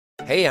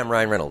Hey, I'm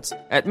Ryan Reynolds.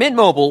 At Mint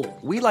Mobile,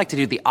 we like to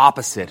do the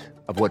opposite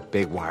of what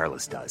Big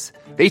Wireless does.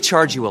 They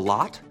charge you a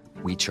lot,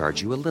 we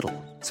charge you a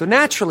little. So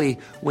naturally,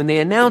 when they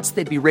announced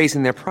they'd be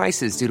raising their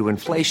prices due to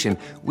inflation,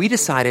 we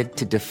decided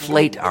to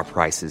deflate our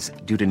prices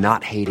due to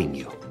not hating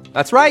you.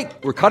 That's right.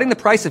 We're cutting the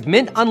price of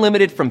Mint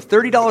Unlimited from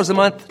 $30 a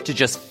month to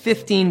just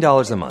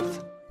 $15 a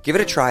month. Give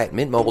it a try at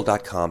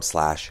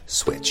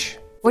mintmobile.com/switch.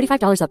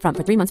 $45 up front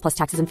for 3 months plus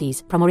taxes and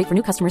fees. Promo rate for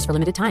new customers for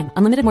limited time.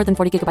 Unlimited more than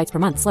 40 gigabytes per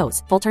month.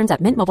 Slows full terms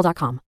at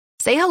mintmobile.com.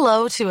 Say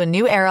hello to a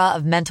new era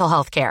of mental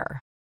health care.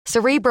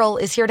 Cerebral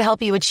is here to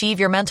help you achieve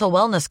your mental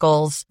wellness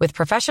goals with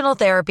professional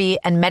therapy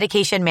and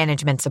medication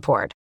management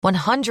support.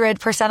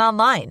 100%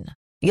 online.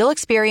 You'll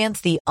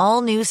experience the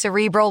all-new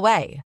Cerebral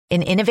Way,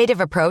 an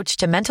innovative approach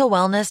to mental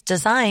wellness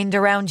designed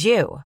around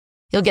you.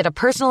 You'll get a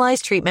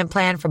personalized treatment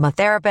plan from a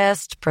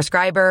therapist,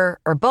 prescriber,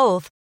 or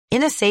both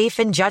in a safe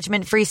and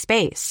judgment-free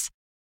space.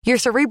 Your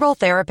Cerebral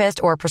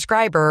therapist or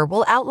prescriber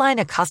will outline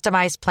a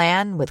customized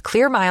plan with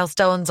clear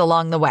milestones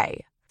along the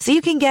way, so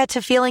you can get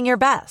to feeling your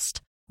best.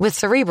 With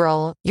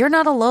Cerebral, you're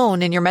not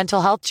alone in your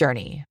mental health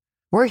journey.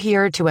 We're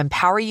here to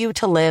empower you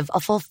to live a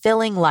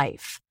fulfilling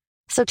life.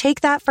 So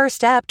take that first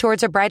step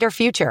towards a brighter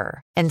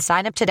future and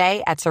sign up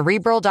today at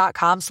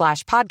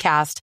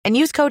Cerebral.com/podcast and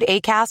use code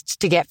ACAST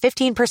to get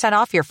 15%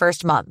 off your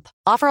first month.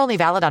 Offer only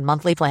valid on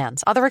monthly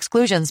plans. Other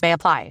exclusions may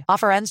apply.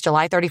 Offer ends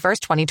July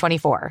 31st,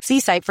 2024.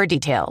 See site for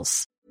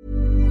details.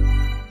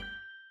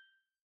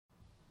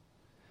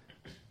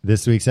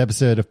 This week's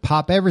episode of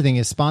Pop Everything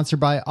is sponsored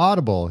by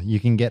Audible. You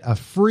can get a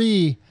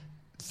free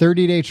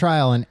 30-day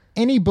trial in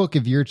any book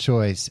of your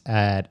choice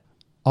at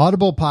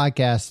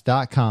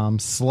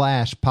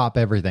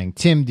audiblepodcast.com/popeverything.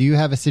 Tim, do you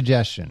have a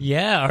suggestion?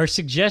 Yeah, our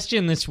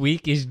suggestion this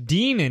week is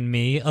Dean and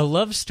Me, a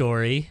love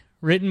story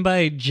written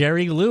by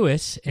Jerry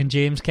Lewis and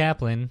James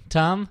Kaplan.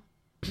 Tom,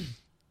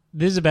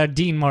 this is about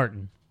Dean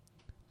Martin.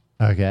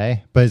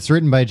 Okay, but it's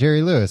written by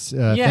Jerry Lewis,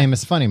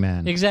 famous funny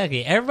man.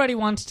 Exactly. Everybody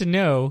wants to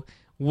know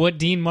what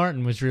Dean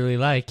Martin was really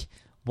like.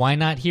 Why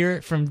not hear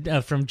it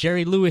from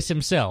Jerry Lewis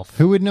himself?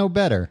 Who would know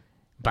better?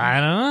 But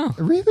I don't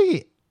know.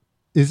 Really?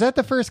 Is that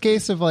the first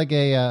case of like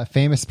a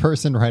famous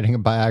person writing a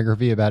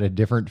biography about a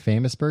different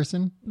famous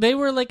person? They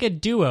were like a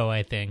duo,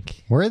 I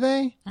think. Were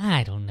they?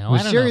 I don't know.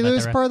 Was Jerry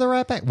Lewis part of the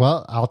Rat Pack?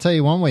 Well, I'll tell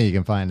you one way you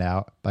can find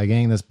out by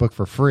getting this book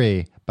for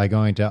free by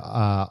going to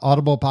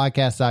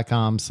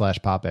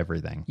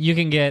audiblepodcast.com/popeverything. You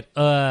can get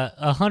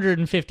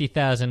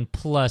 150,000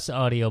 plus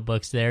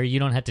audiobooks there. You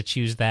don't have to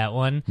choose that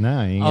one.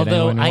 No, you can get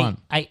anyone you want.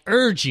 I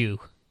urge you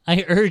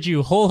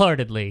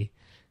wholeheartedly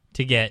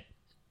to get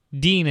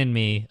Dean and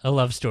Me, a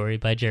love story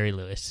by Jerry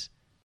Lewis.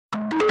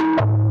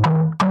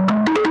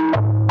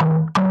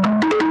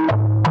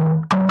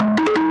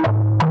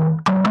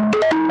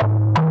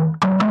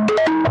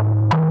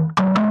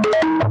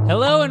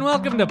 Hello and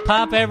welcome to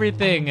Pop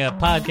Everything, a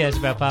podcast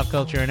about pop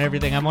culture and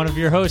everything. I'm one of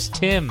your hosts,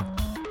 Tim.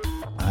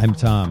 I'm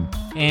Tom.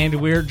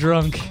 And we're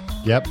drunk.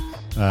 Yep.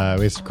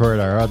 We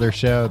recorded our other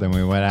show, then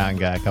we went out and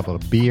got a couple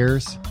of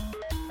beers,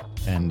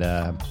 and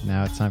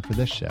now it's time for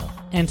this show.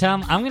 And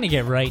Tom, I'm going to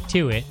get right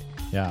to it.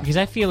 Yeah. Because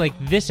I feel like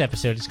this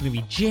episode is going to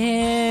be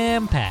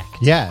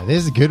jam-packed. Yeah, this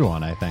is a good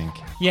one, I think.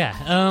 Yeah.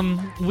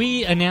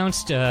 We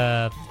announced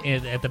at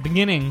the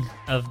beginning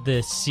of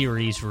this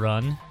series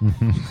run.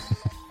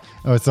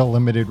 Oh, it's a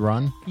limited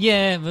run?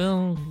 Yeah,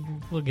 we'll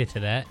get to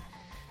that.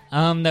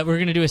 That we're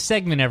going to do a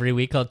segment every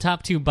week called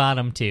Top 2,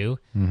 Bottom 2,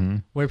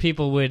 where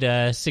people would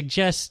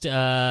suggest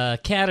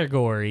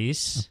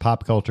categories. A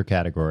pop culture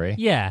category.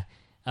 Yeah.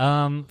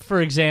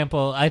 For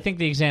example, I think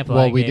the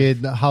example we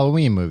did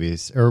Halloween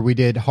movies, or we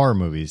did horror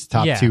movies,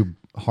 top 2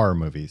 horror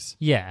movies.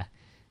 Yeah.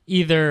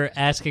 Either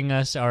asking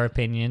us our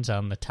opinions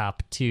on the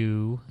top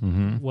 2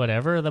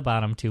 whatever, the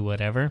bottom 2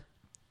 whatever.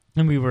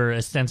 And we were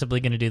ostensibly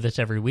going to do this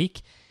every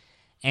week.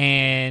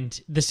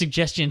 And the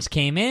suggestions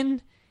came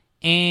in,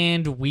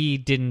 and we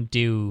didn't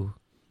do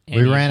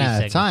any. We ran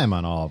out of time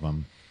on all of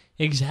them.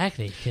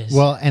 Exactly.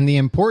 Well, and the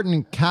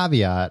important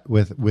caveat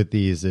with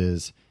these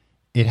is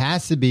it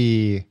has to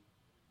be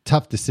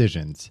tough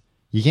decisions.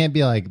 You can't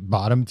be like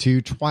bottom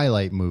 2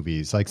 Twilight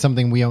movies, like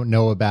something we don't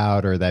know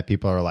about or that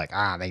people are like,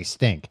 they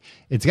stink.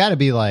 It's got to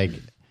be like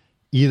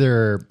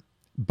either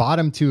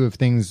bottom 2 of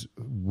things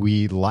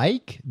we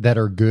like that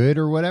are good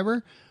or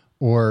whatever,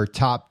 or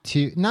top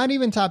 2, not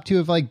even top 2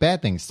 of like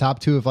bad things, top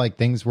 2 of like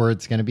things where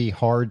it's going to be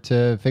hard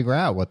to figure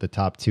out what the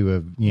top 2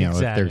 of, if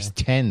there's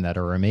 10 that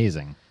are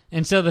amazing.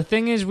 And so the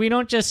thing is, we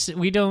don't just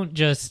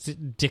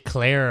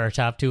declare our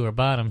top 2 or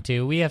bottom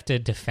 2. We have to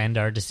defend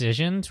our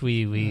decisions.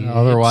 We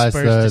otherwise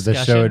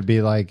the show would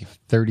be like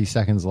 30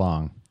 seconds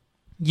long.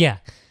 Yeah.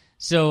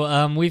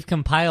 So we've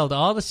compiled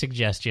all the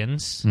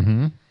suggestions,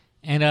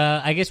 and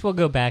I guess we'll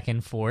go back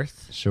and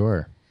forth.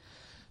 Sure.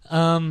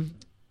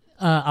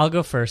 I'll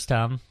go first,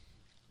 Tom.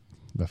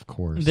 Of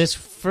course. This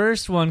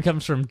first one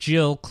comes from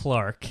Jill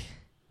Clark,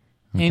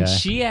 and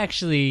she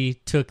actually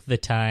took the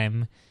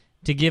time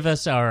to give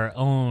us our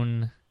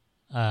own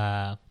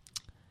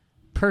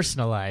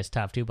personalized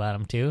top 2,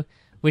 bottom 2,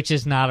 which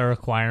is not a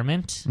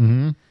requirement,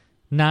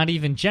 not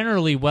even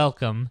generally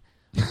welcome,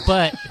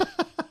 but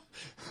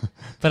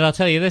But I'll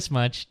tell you this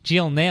much: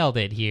 Jill nailed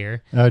it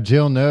here.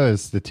 Jill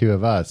knows the two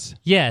of us.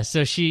 Yeah,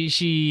 so she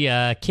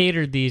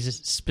catered these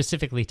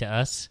specifically to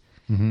us.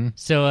 Mm-hmm.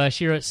 So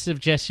she wrote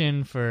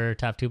suggestion for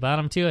top 2,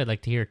 bottom 2. I'd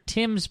like to hear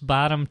Tim's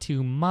bottom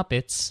 2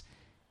 Muppets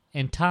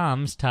and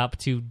Tom's top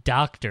 2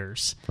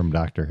 doctors From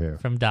Doctor Who.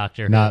 from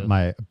Doctor Who. Not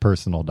my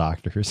personal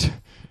doctors.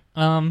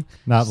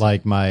 Not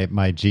like my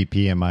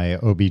GP and my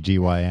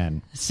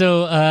OBGYN.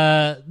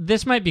 So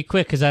this might be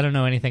quick because I don't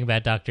know anything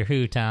about Doctor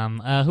Who, Tom.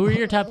 Who are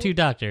your top 2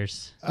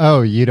 doctors?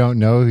 Oh, you don't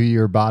know who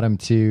your bottom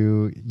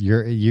 2?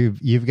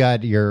 You've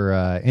got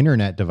your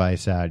internet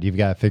device out. You've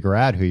got to figure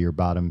out who your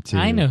bottom 2.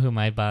 I know who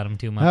my bottom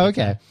 2 Muppets Oh,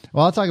 okay. are.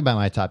 Well, I'll talk about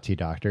my top 2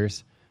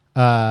 doctors.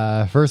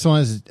 First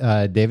one is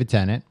David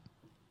Tennant,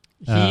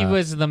 He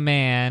was the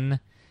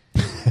man.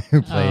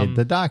 who played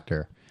the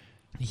Doctor.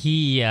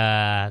 He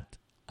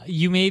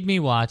you made me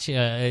watch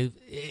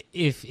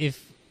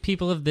if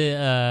people of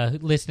the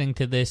listening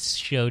to this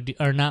show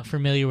are not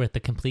familiar with the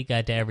Complete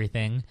Guide to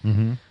Everything,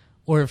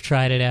 or have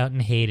tried it out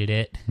and hated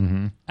it,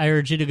 I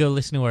urge you to go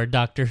listen to our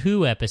Doctor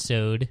Who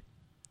episode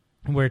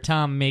where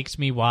Tom makes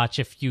me watch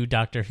a few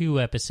Doctor Who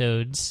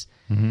episodes,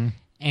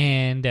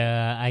 and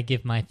I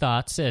give my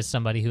thoughts as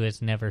somebody who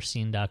has never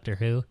seen Doctor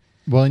Who.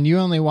 Well, and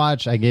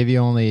I gave you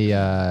only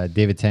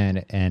David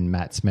Tennant and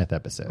Matt Smith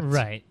episodes.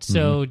 Right.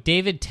 So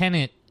David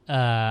Tennant,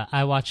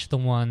 I watched the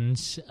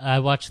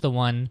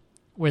one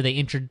where they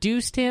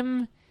introduced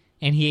him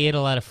and he ate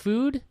a lot of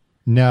food.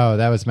 No,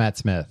 that was Matt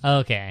Smith.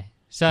 Okay.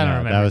 So I don't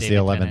remember. That was David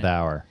the 11th Tennant.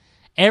 hour.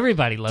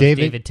 Everybody loves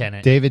David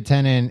Tennant. David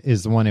Tennant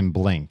is the one in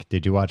Blink.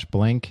 Did you watch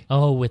Blink?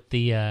 Oh, with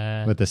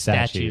the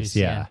statues.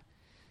 Yeah.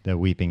 The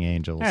Weeping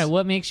Angels. All right.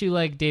 What makes you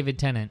like David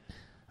Tennant?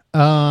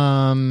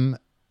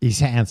 He's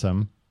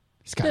handsome.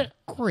 He's got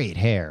great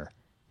hair.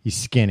 He's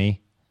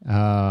skinny.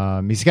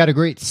 He's got a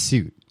great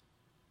suit.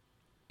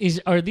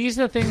 Are these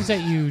the things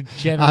that you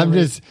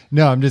generally...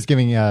 I'm just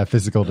giving a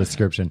physical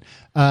description.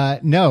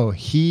 No,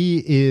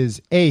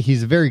 he's a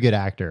very good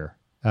actor.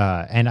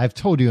 And I've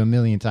told you a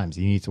million times,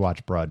 you need to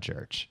watch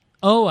Broadchurch.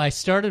 Oh, I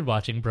started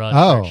watching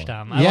Broadchurch,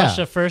 Tom. I watched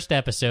the first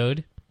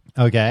episode.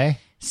 Okay.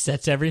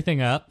 Sets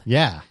everything up.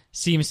 Yeah.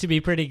 Seems to be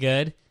pretty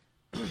good.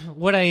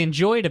 What I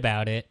enjoyed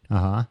about it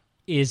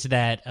is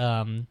that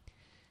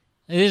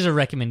it is a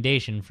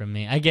recommendation from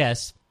me, I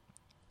guess.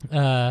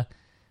 The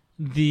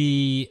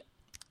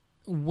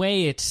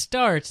way it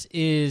starts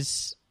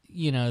is,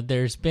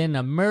 there's been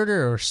a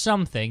murder or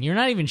something. You're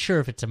not even sure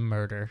if it's a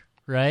murder,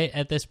 right,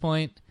 at this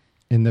point?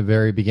 In the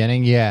very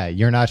beginning, yeah.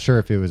 You're not sure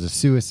if it was a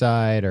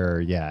suicide or,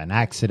 an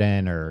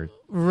accident or...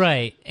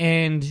 Right,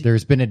 and...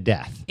 There's been a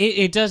death.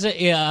 It does...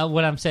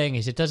 what I'm saying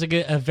is it does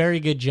a very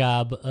good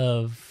job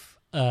of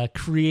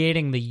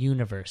creating the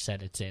universe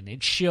that it's in.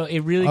 It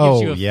really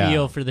gives you a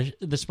feel for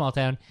the small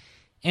town.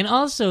 And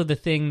also the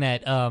thing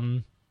that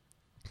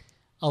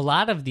a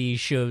lot of these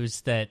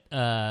shows that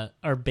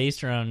are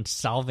based around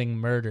solving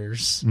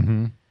murders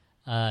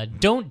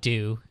don't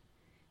do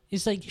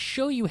is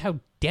show you how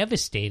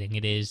devastating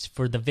it is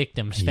for the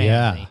victim's family.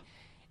 Yeah.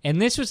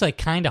 And this was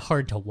kind of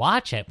hard to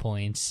watch at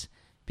points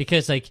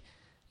because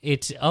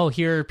it's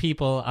here are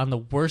people on the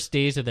worst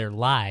days of their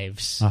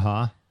lives.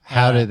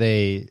 How do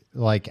they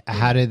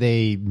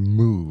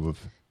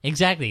move?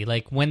 Exactly.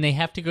 When they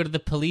have to go to the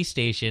police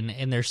station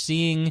and they're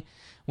seeing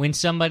when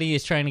somebody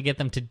is trying to get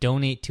them to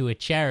donate to a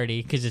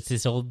charity because it's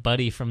this old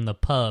buddy from the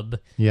pub.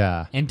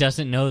 Yeah. And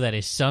doesn't know that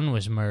his son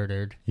was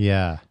murdered.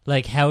 Yeah.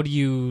 How do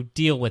you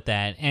deal with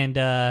that? And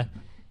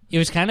it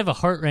was kind of a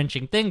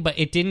heart-wrenching thing, but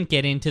it didn't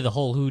get into the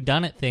whole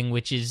whodunit thing,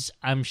 which is,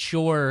 I'm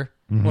sure,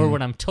 or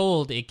what I'm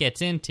told it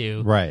gets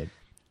into. Right.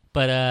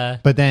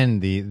 But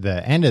then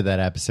the end of that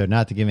episode,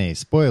 not to give any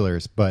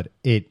spoilers, but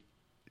it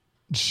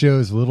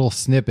shows little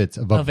snippets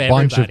of a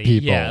bunch of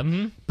people.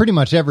 Yeah. Pretty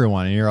much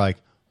everyone. And you're like,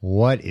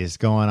 what is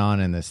going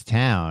on in this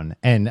town?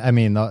 And I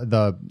mean,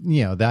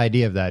 the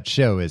idea of that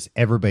show is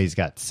everybody's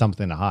got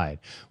something to hide,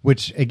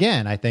 which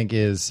again, I think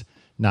is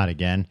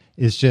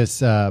just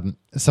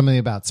something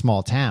about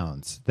small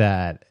towns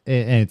that,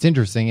 and it's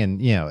interesting. And,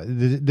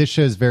 this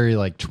show is very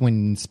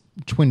Twin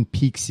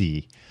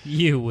Peaksy.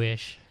 You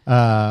wish.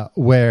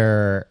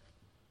 Where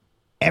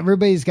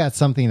everybody's got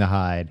something to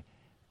hide.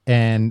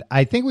 And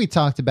I think we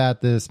talked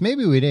about this.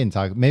 Maybe we didn't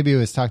talk. Maybe it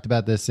was talked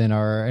about this in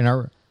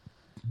our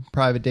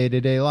private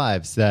day-to-day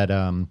lives that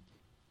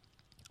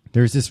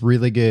there's this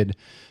really good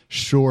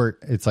short,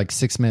 it's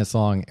 6 minutes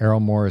long, Errol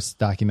Morris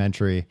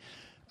documentary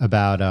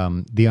about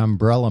the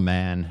Umbrella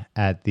Man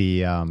at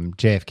the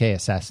JFK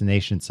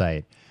assassination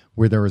site,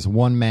 where there was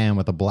one man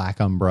with a black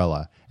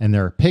umbrella, and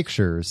there are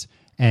pictures,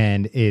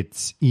 and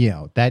it's,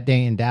 that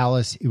day in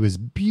Dallas, it was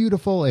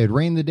beautiful. It had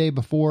rained the day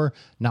before,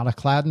 not a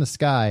cloud in the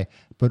sky,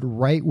 but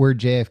right where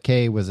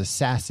JFK was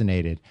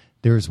assassinated,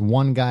 there's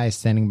one guy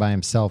standing by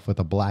himself with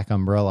a black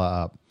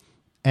umbrella up.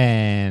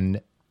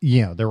 And,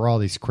 there were all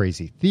these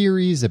crazy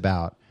theories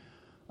about,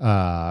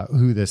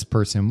 who this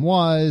person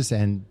was,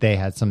 and they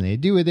had something to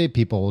do with it.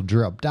 People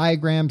drew up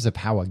diagrams of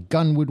how a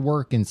gun would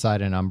work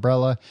inside an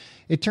umbrella.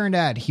 It turned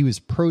out he was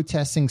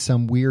protesting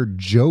some weird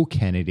Joe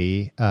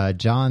Kennedy,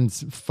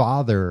 John's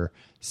father,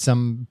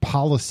 some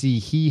policy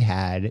he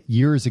had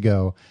years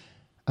ago.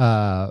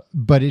 But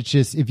it's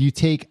just, if you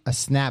take a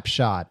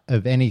snapshot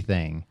of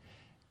anything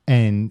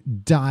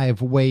and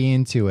dive way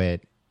into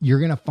it, you're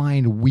going to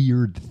find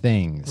weird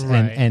things.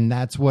 Right. And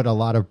that's what a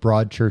lot of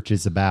Broadchurch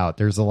is about.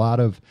 There's a lot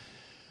of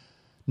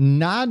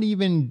not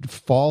even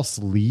false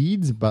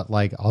leads, but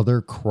like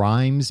other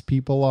crimes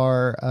people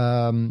are,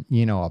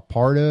 a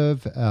part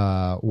of,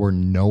 or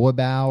know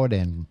about.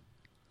 And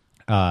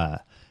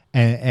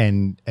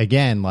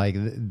again, like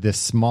the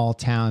small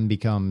town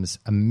becomes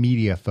a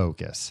media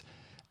focus.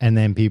 And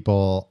then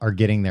people are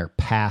getting their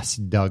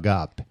past dug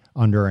up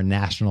under a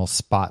national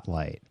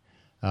spotlight.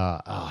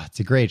 It's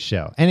a great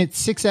show. And it's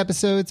 6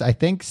 episodes, I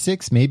think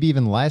 6, maybe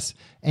even less,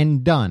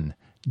 and done.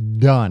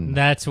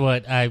 That's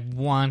what I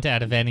want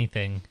out of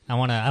anything. I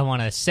want a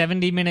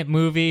 70-minute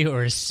movie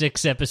or a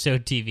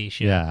 6-episode TV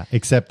show. Yeah,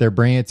 except they're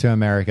bringing it to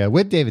America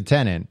with David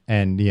Tennant,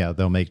 and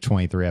they'll make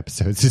 23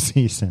 episodes a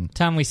season.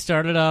 Tom, we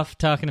started off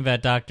talking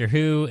about Doctor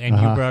Who, and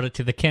you brought it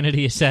to the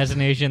Kennedy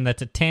assassination.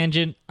 That's a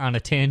tangent on a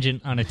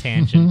tangent on a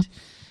tangent.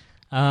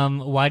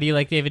 Why do you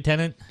like David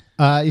Tennant?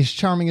 He's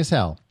charming as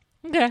hell.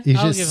 Okay, He's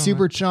I'll just give him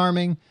super that.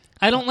 charming.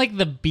 I don't like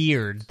the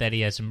beard that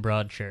he has in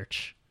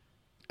Broadchurch.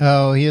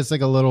 Oh, he has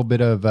like a little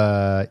bit of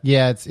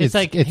it's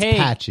like, hey,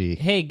 patchy.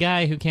 Hey,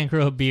 guy who can't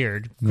grow a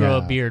beard, grow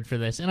a Yeah. beard for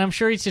this. And I'm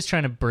sure he's just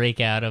trying to break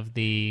out of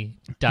the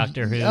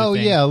Doctor Who Oh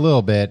thing. yeah, a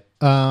little bit.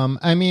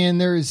 I mean,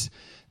 there's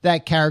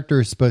that character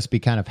is supposed to be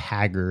kind of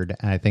haggard,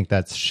 and I think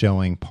that's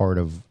showing part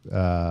of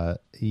that.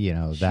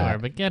 Sure,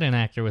 but get an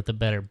actor with a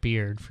better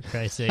beard, for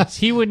Christ's sakes.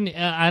 He wouldn't,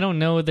 I don't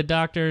know the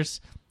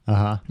Doctors.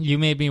 You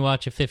made me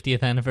watch a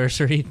 50th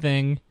anniversary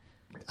thing.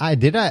 I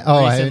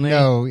Recently.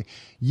 know.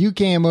 You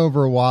came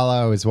over while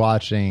I was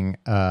watching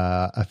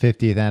a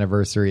 50th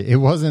anniversary. It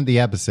wasn't the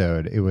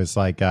episode. It was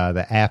like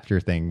the after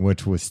thing,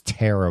 which was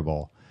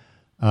terrible.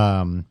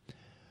 But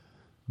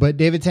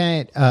David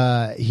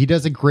Tennant, he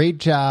does a great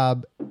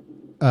job.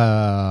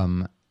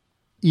 Any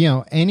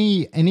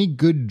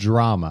good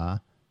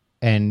drama,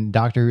 and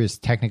Doctor Who is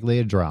technically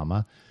a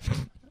drama.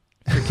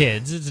 For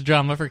kids. It's a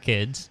drama for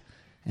kids.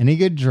 Any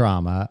good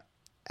drama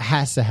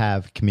has to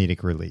have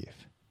comedic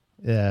relief.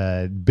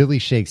 Billy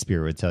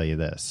Shakespeare would tell you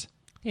this.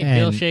 Hey,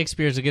 Bill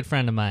Shakespeare's a good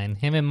friend of mine.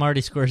 Him and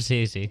Marty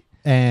Scorsese.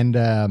 And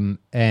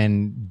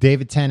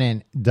David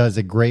Tennant does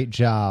a great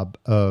job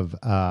of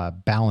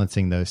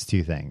balancing those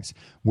two things.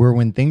 Where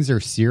when things are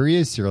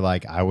serious, you're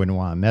like, I wouldn't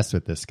want to mess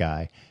with this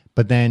guy.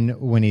 But then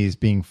when he's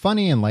being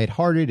funny and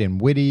lighthearted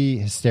and witty,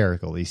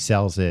 hysterical, he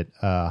sells it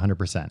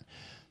 100%.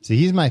 So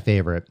he's my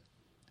favorite.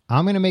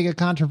 I'm going to make a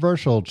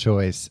controversial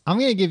choice. I'm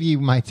going to give you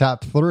my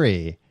top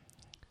 3.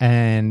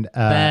 And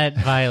That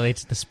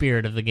violates the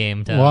spirit of the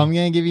game, Tom. well, I'm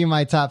going to give you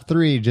my top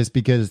 3 just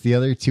because the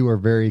other 2 are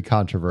very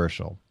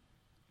controversial.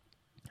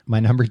 My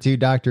number 2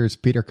 doctor is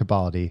Peter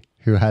Capaldi,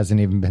 who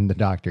hasn't even been the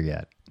Doctor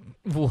yet.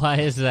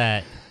 Why is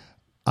that?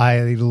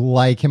 I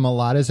like him a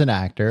lot as an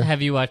actor.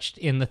 Have you watched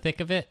In the Thick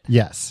of It?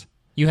 Yes.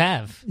 You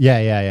have.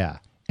 Yeah.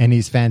 And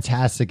he's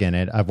fantastic in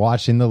it. I've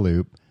watched In the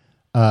Loop.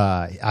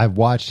 I've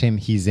watched him.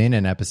 He's in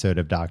an episode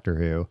of Doctor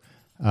Who.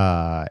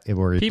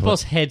 Where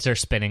People's heads are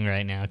spinning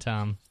right now,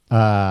 Tom.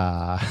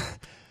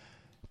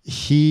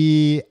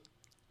 He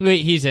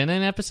Wait, he's in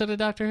an episode of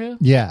Doctor Who?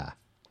 Yeah.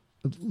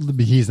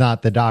 He's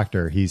not the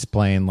Doctor. He's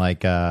playing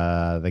like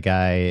the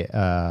guy,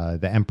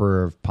 the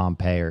Emperor of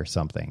Pompeii or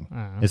something.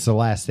 It's the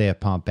last day of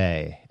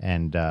Pompeii,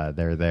 and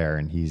they're there,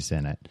 and he's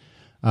in it.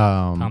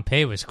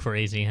 Pompeii was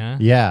crazy, huh?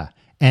 Yeah.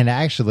 And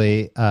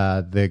actually,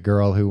 the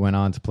girl who went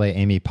on to play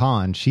Amy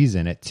Pond, she's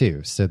in it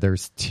too. So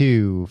there's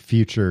 2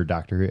 future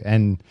Doctor Who,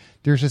 and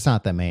there's just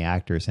not that many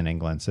actors in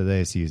England, so they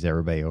just use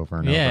everybody over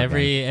and over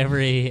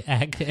again.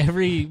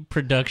 Every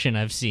production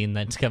I've seen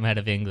that's come out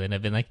of England,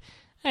 I've been like,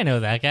 I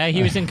know that guy.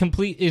 He was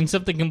in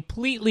something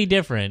completely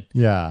different.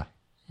 Yeah.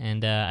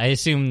 And I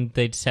assume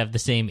they just have the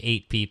same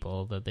 8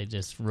 people that they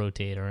just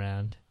rotate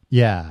around.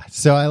 Yeah.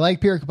 So I like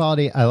Peter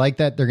Capaldi. I like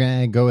that they're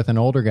going to go with an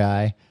older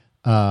guy.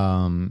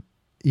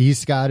 He's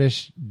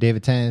Scottish.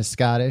 David Tennant is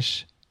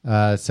Scottish.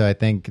 So I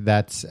think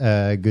that's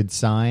a good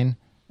sign.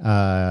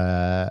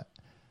 And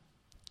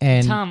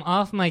Tom,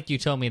 off mic, you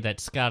told me that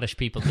Scottish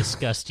people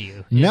disgust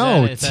you.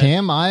 Is that-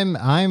 Tim,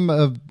 I'm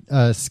of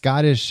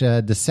Scottish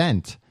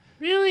descent.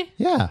 Really?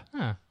 Yeah.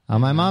 Huh.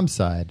 On my mom's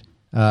side.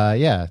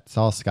 Yeah, it's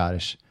all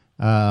Scottish.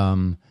 So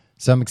I'm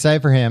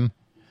excited for him.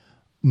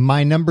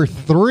 My number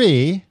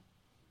 3.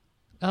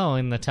 Oh,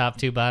 in the top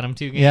 2, bottom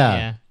 2 game?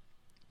 Yeah.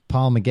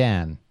 Paul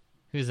McGann.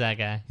 Who's that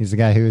guy? He's the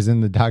guy who was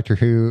in the Doctor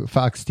Who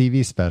Fox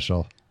TV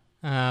special.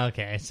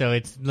 Okay, so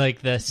it's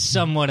like the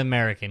somewhat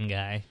American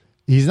guy,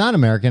 He's not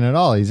American at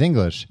all. He's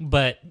English.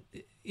 but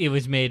it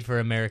was made for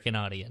American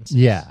audience.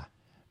 Yeah.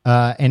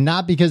 And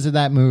not because of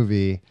that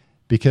movie,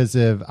 because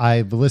of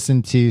I've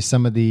listened to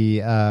some of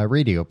the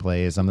radio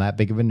plays. I'm that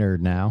big of a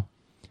nerd now.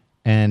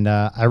 And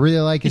I really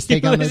like his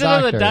take on the Listen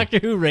to Doctor. the Doctor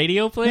Who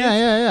radio plays?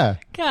 Yeah.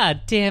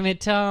 God damn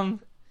it,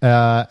 Tom.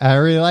 I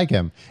really like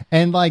him.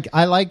 And like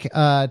I like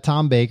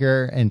Tom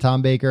Baker, and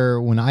Tom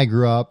Baker when I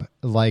grew up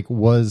like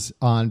was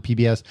on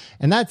PBS.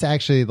 And that's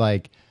actually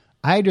like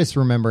I just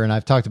remember, and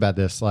I've talked about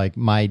this, like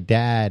my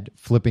dad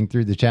flipping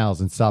through the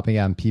channels and stopping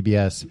on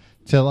PBS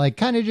to like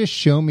kind of just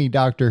show me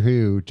Doctor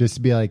Who, just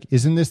to be like,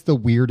 isn't this the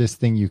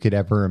weirdest thing you could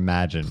ever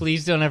imagine?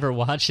 Please don't ever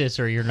watch this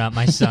or you're not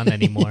my son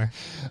anymore.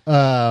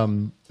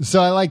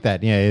 So I like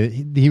that. Yeah,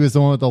 he was the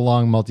one with the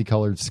long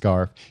multicolored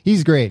scarf.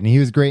 He's great, and he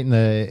was great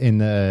in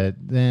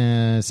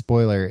the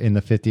spoiler in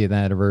the 50th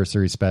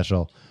anniversary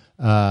special.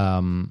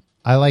 I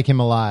like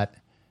him a lot,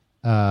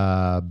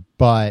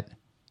 but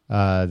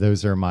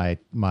those are my.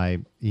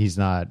 He's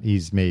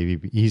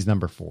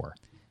number 4.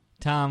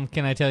 Tom,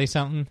 can I tell you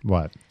something?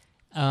 What?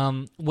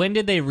 When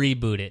did they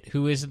reboot it?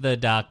 Who is the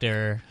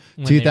Doctor?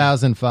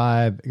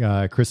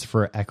 2005.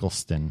 Christopher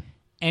Eccleston.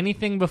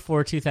 Anything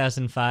before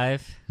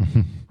 2005?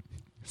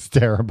 It's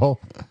terrible.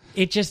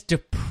 It just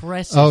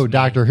depresses Oh, me.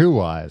 Doctor Who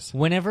wise.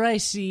 Whenever I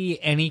see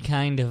any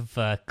kind of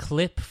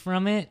clip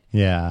from it,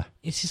 Yeah.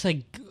 it's just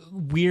like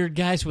weird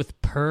guys with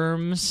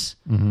perms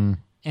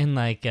and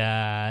like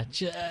Well,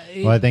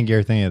 I think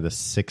you're thinking of the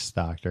 6th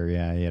Doctor.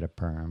 Yeah, he had a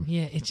perm.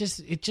 yeah, it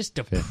just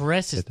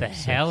depresses fifth the and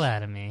hell sixth.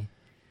 out of me.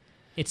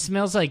 It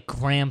smells like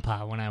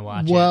grandpa when I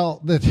watch it.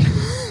 Well,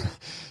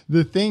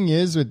 the thing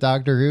is with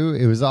Doctor Who,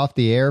 it was off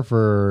the air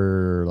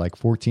for like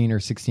 14 or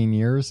 16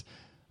 years.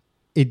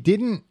 It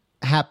didn't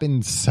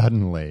happen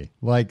suddenly.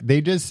 Like they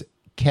just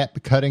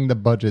kept cutting the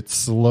budget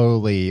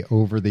slowly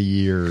over the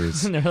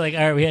years. And they're like, all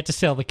right, we had to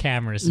sell the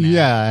cameras now.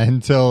 Yeah,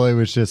 until it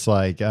was just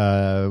like,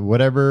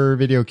 whatever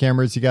video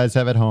cameras you guys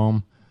have at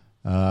home,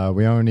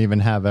 we don't even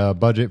have a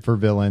budget for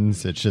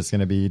villains. It's just going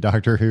to be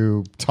Doctor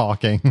Who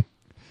talking.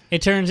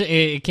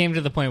 It came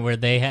to the point where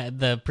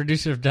the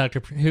producer of Doctor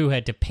Who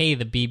had to pay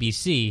the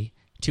BBC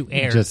to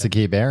air Just them. to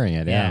keep airing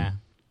it, yeah.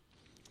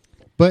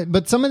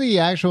 But some of the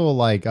actual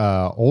like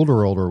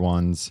older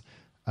ones,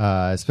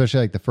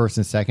 especially like the 1st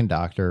and 2nd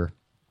Doctor,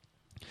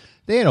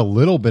 they had a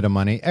little bit of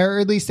money, or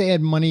at least they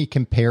had money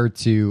compared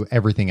to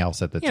everything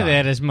else at the Yeah, time. they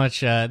had as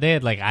much. They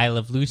had like I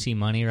Love Lucy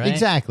money, right?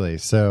 Exactly.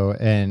 So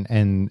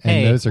and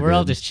Hey, those are we're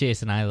all good. just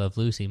chasing I Love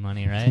Lucy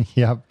money, right?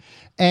 Yep.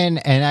 And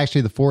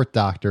actually the 4th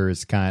Doctor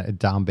is kind of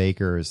Tom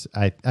Baker's,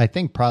 I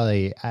think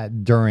probably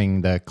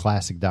during the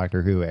classic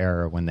Doctor Who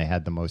era when they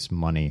had the most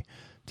money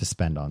to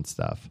spend on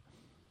stuff.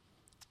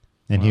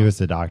 And he was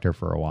the Doctor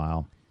for a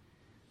while.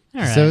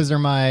 All right. So those are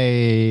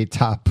my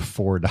top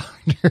 4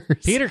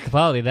 Doctors. Peter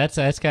Capaldi,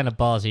 that's kind of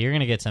ballsy. You're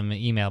going to get some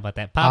email about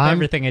that.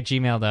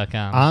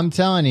 Popeverything@gmail.com. I'm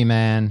telling you,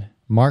 man,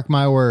 mark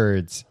my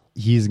words,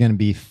 he's going to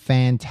be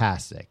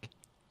fantastic.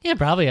 Yeah,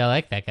 probably. I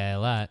like that guy a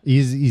lot.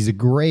 He's a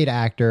great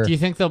actor. Do you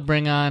think they'll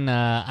bring on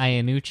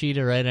Iannucci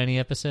to write any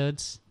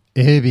episodes?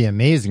 It'd be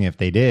amazing if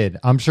they did.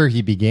 I'm sure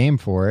he'd be game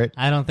for it.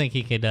 I don't think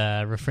he could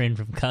refrain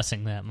from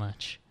cussing that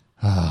much.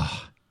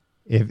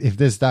 If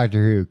this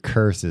Doctor Who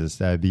curses,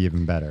 that'd be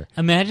even better.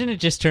 Imagine it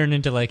just turned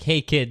into like,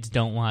 hey, kids,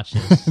 don't watch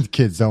this.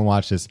 Kids don't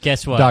watch this.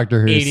 Guess what?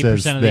 Doctor Who 80%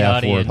 says of the the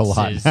F word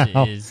audience a lot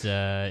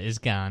now. is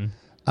gone.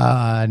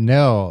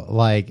 No,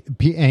 like,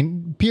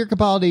 and Peter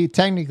Capaldi,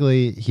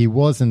 technically, he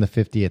was in the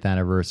 50th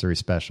anniversary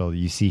special.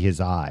 You see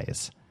his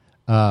eyes.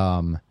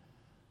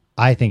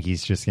 I think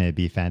he's just going to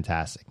be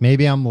fantastic.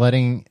 Maybe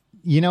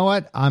you know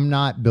what? I'm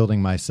not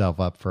building myself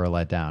up for a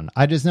letdown.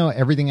 I just know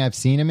everything I've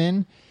seen him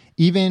in.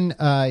 Even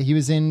he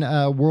was in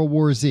World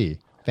War Z.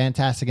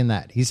 Fantastic in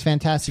that. He's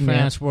fantastic.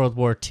 Pronounced World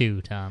War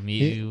II, Tom.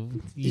 You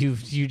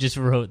just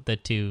wrote the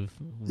two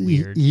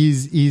weird.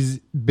 He's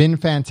been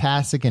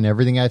fantastic in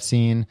everything I've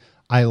seen.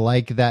 I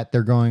like that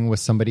they're going with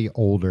somebody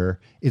older.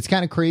 It's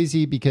kind of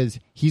crazy because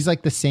he's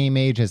like the same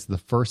age as the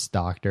 1st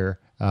Doctor,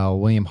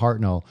 William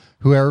Hartnell,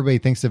 who everybody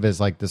thinks of as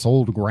like this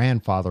old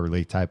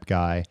grandfatherly type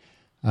guy,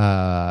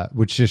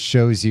 which just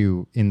shows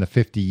you in the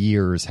 50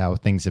 years how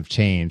things have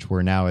changed,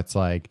 where now it's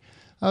like,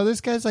 oh,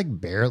 this guy's like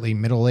barely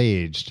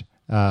middle-aged.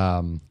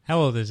 How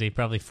old is he?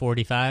 Probably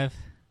 45?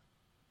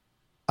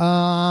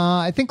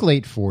 I think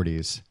late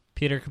 40s.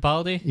 Peter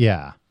Capaldi?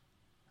 Yeah.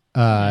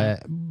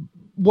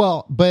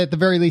 Well, but at the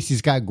very least,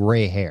 he's got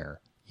gray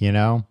hair, you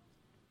know?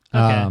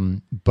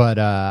 Okay. But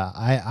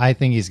I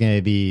think he's going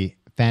to be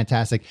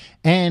fantastic.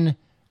 And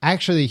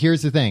actually,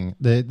 here's the thing.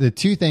 The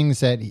two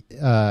things that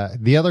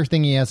the other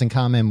thing he has in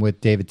common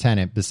with David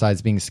Tennant,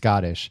 besides being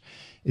Scottish,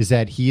 is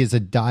that he is a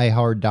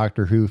diehard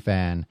Doctor Who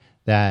fan.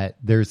 That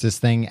there's this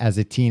thing as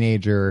a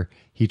teenager,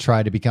 he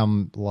tried to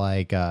become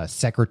like a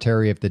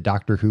secretary of the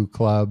Doctor Who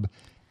club.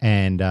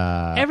 And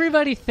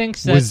everybody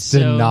thinks that's was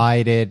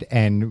denied it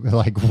and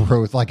like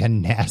wrote like a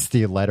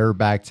nasty letter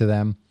back to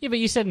them. Yeah, but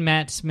you said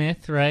Matt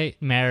Smith, right?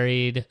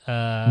 Married.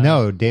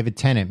 No, David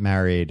Tennant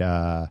married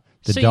the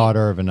So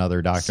daughter of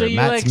another doctor. So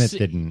Matt Smith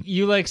didn't.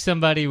 You like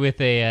somebody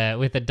with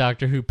a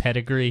Doctor Who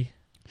pedigree?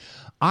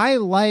 I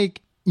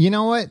like. You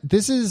know what?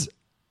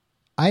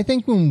 I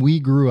think when we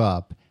grew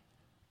up,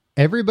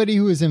 everybody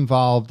who was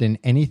involved in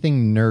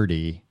anything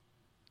nerdy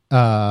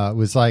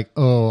was like,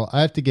 oh,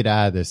 I have to get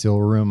out of this.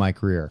 It'll ruin my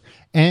career.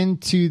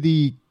 And to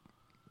the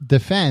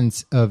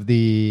defense of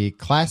the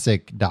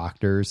classic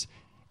doctors,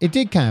 it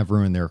did kind of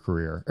ruin their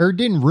career. Or it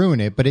didn't ruin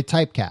it, but it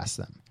typecast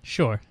them.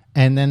 Sure.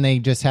 And then they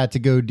just had to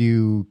go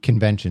do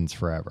conventions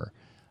forever.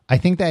 I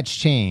think that's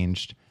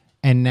changed.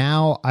 And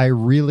now I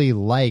really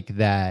like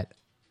that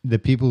the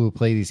people who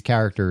play these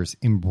characters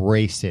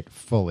embrace it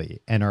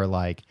fully and are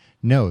like,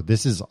 no,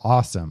 this is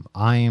awesome.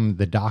 I am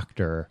the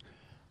doctor.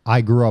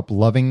 I grew up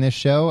loving this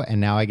show,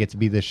 and now I get to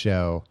be the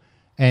show.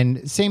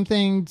 And same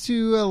thing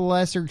to a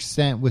lesser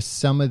extent with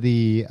some of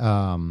the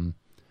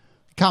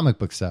comic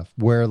book stuff,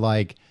 where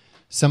like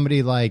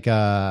somebody like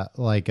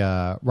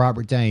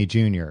Robert Downey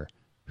Jr.,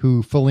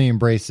 who fully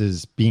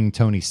embraces being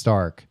Tony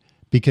Stark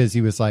because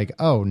he was like,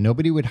 oh,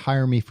 nobody would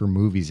hire me for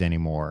movies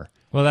anymore.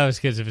 Well, that was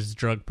because of his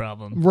drug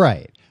problem.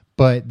 Right.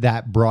 But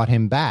that brought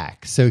him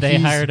back. So they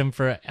hired him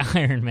for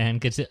Iron Man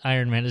because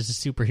Iron Man is a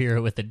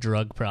superhero with a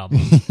drug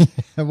problem.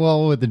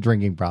 Well, with the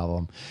drinking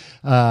problem.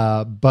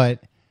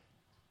 But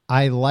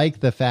I like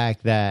the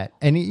fact that,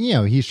 and you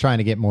know, he's trying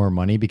to get more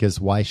money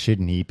because why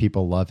shouldn't he?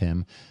 People love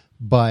him.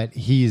 But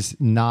he's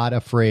not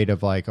afraid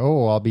of like,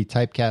 oh, I'll be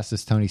typecast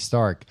as Tony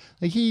Stark.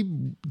 Like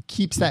he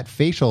keeps that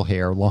facial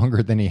hair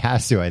longer than he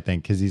has to, I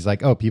think, because he's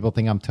like, oh, people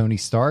think I'm Tony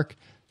Stark.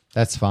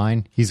 That's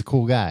fine. He's a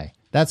cool guy.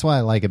 That's what I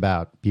like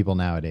about people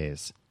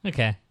nowadays.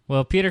 Okay.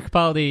 Well, Peter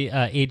Capaldi,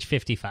 age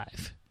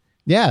 55.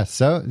 Yeah.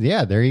 So,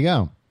 yeah, there you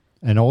go.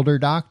 An older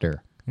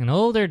doctor. An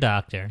older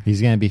doctor.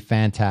 He's going to be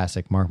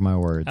fantastic. Mark my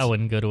words. I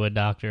wouldn't go to a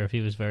doctor if he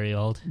was very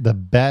old. The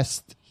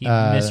best. He'd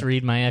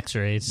misread my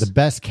x-rays. The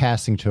best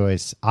casting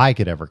choice I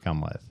could ever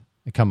come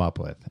up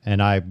with.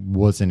 And I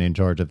wasn't in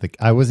charge of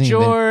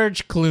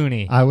George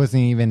Clooney. I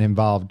wasn't even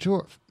involved.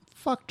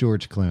 Fuck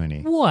George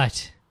Clooney.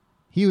 What?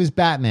 He was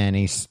Batman and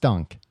he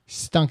stunk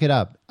it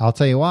up. I'll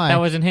tell you why. That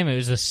wasn't him. It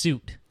was the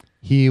suit.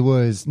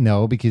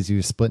 Because he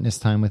was splitting his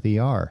time with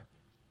ER.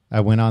 I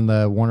went on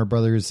the Warner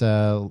Brothers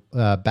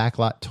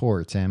backlot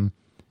tour, Tim,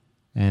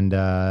 and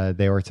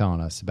they were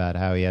telling us about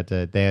how they had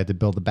to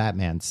build the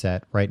Batman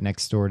set right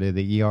next door to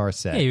the ER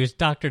set. Yeah, he was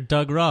Dr.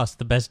 Doug Ross,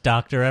 the best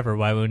doctor ever.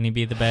 Why wouldn't he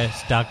be the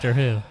best Doctor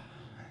Who?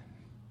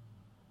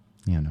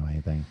 You don't know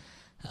anything.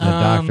 The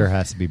doctor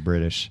has to be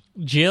British.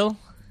 Jill?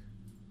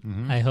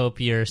 Mm-hmm. I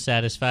hope you're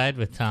satisfied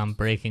with Tom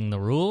breaking the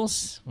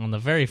rules on the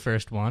very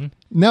first one.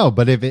 No,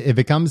 but if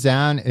it comes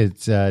down,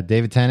 it's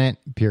David Tennant,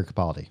 Peter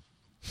Capaldi.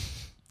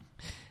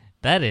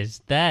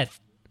 That.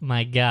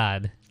 My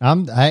God.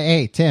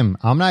 Hey, Tim,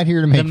 I'm not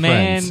here to make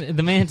friends.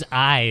 The man's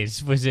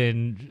eyes was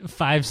in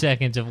 5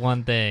 seconds of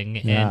one thing,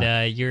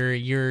 yeah. And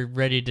you're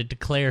ready to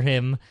declare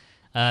him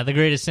the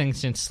greatest thing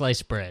since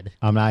sliced bread.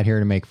 I'm not here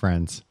to make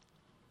friends.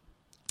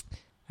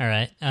 All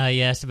right.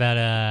 You asked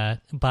about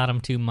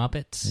bottom two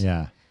Muppets.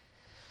 Yeah.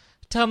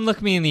 Tom,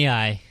 look me in the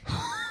eye.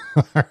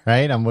 All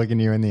right, I'm looking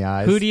you in the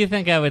eyes. Who do you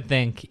think I would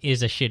think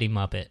is a shitty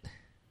Muppet?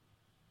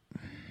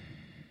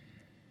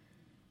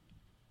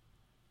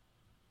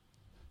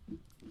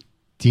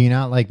 Do you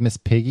not like Miss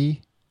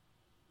Piggy?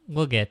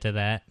 We'll get to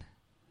that.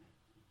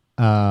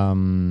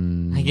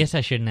 I guess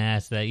I shouldn't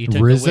ask that. You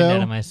took Rizzo? the wind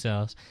out of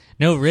myself.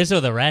 No, Rizzo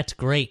the Rat's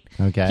great.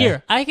 Okay.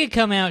 Here, I could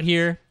come out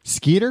here.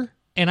 Skeeter?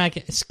 And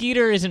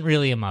Skeeter isn't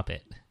really a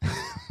Muppet.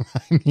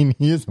 I mean,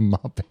 he is a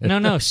Muppet.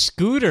 No,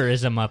 Scooter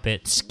is a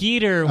Muppet.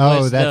 Skeeter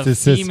was that's the his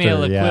sister,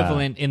 female yeah.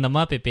 equivalent in the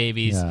Muppet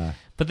Babies. Yeah.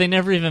 But they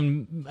never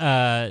even...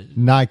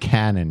 not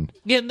canon.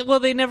 Yeah, well,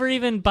 they never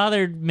even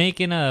bothered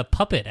making a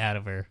puppet out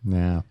of her.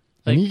 Yeah.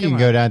 Like, and you can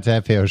go down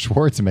to FAO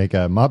Schwartz and make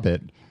a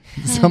Muppet.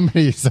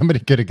 Somebody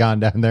could have gone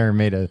down there and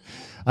made a...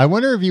 I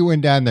wonder if you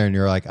went down there and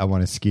you're like, I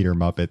want a Skeeter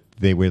Muppet.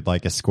 They would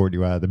like escort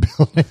you out of the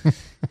building.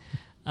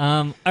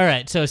 All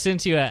right, so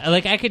since you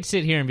I could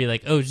sit here and be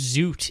like, "Oh,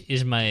 Zoot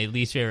is my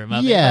least favorite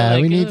Muppet." Yeah,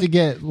 we need to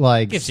get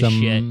like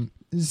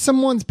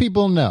some ones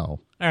people know.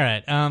 All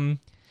right,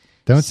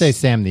 don't say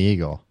Sam the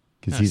Eagle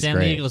because he's Sam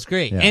great. the Eagle's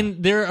great, yeah.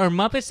 And there are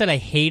Muppets that I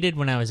hated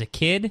when I was a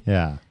kid.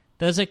 Yeah,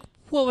 that was like,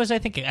 what was I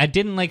thinking? I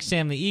didn't like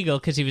Sam the Eagle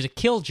because he was a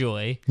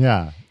killjoy.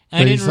 Yeah,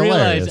 I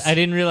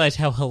didn't realize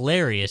how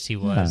hilarious he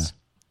was.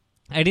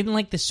 Yeah. I didn't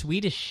like the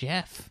Swedish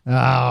Chef.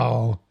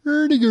 Oh,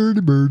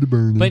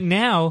 but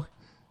now.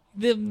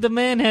 The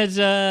man has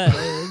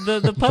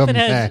the puppet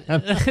has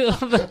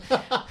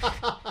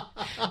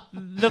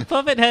the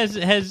puppet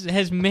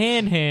has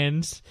man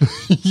hands.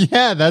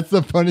 Yeah, that's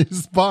the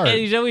funniest part. And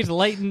he's always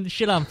lighting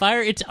shit on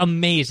fire. It's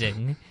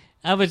amazing.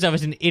 I was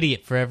an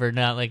idiot forever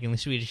not liking the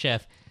Swedish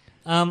Chef.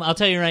 I'll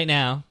tell you right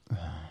now,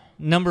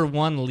 number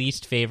one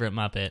least favorite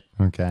Muppet.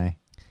 Okay,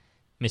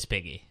 Miss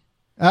Piggy.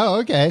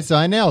 Oh, okay. So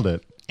I nailed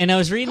it. And I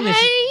was reading this.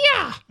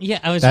 Yeah,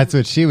 I was. That's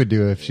what she would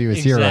do if she was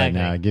here right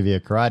now. I'd give you a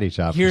karate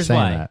chop. Here's for saying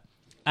why. That.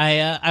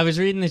 I was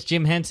reading this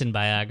Jim Henson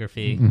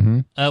biography.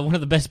 Mm-hmm. One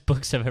of the best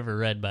books I've ever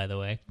read, by the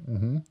way.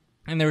 Mm-hmm.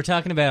 And they were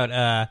talking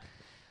about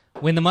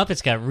when the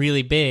Muppets got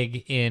really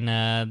big in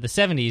the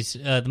 70s,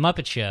 the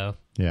Muppet Show.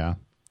 Yeah.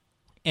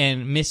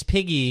 And Miss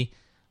Piggy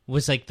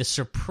was like the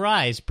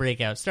surprise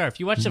breakout star.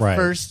 If you watch the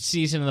first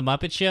season of the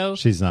Muppet Show,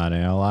 she's not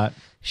in a lot.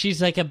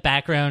 She's like a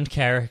background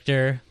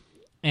character.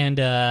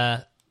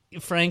 and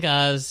Frank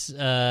Oz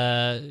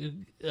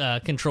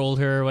controlled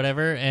her or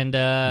whatever, and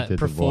Did the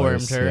performed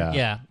voice, her.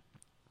 yeah.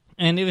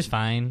 And it was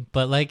fine,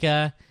 but like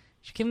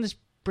she became this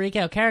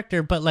breakout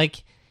character, but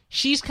like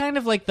she's kind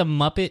of like the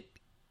Muppet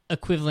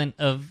equivalent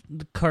of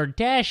the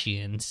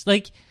Kardashians,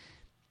 like,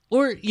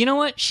 or you know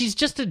what? She's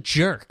just a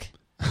jerk.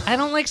 I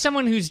don't like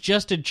someone who's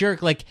just a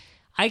jerk. Like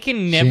I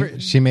can never.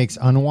 She makes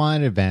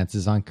unwanted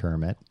advances on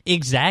Kermit.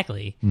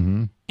 Exactly.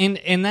 Mm-hmm.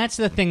 And that's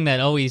the thing that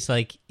always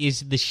like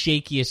is the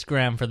shakiest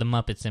ground for the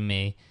Muppets and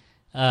me.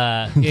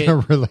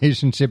 The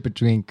relationship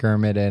between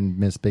Kermit and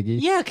Miss Piggy.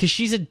 Yeah, because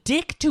she's a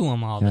dick to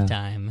him all the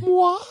time.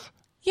 What?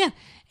 Yeah,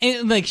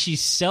 and like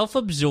she's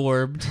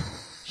self-absorbed,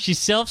 she's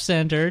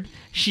self-centered,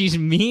 she's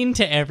mean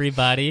to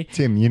everybody.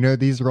 Tim, you know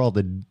these are all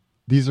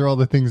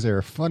the things that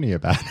are funny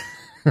about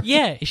her.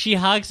 Yeah, she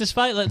hogs the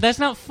spotlight. That's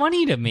not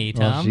funny to me,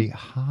 Tom. Well, she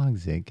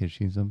hogs it because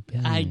she's a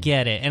pig. I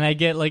get it, and I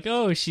get like,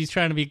 oh, she's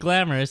trying to be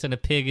glamorous, and a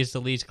pig is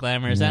the least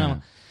glamorous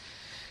animal.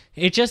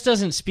 It just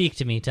doesn't speak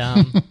to me,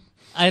 Tom.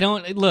 I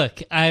don't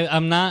look.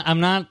 I'm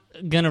not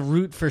gonna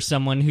root for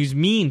someone who's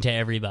mean to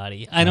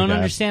everybody. I don't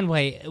understand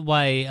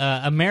why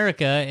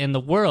America and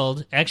the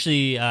world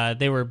actually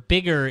they were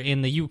bigger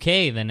in the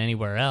UK than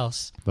anywhere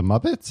else. The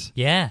Muppets?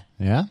 Yeah.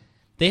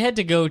 They had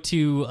to go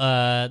to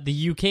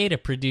the UK to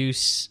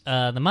produce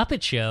the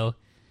Muppet Show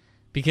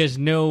because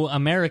no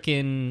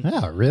American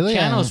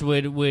channels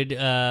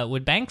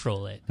would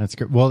bankroll it. That's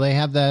good. Well, they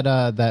have that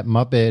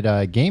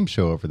Muppet game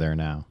show over there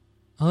now.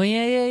 Oh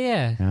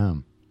yeah.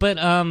 But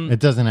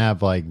it doesn't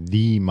have like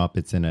the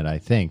Muppets in it, I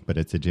think, but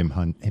it's a Jim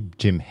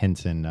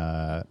Henson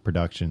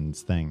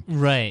Productions thing.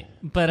 Right.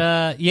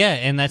 But yeah,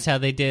 and that's how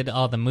they did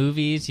all the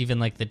movies, even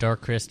like The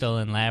Dark Crystal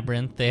and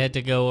Labyrinth. They had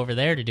to go over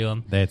there to do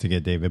them. They had to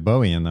get David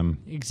Bowie in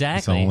them.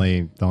 Exactly.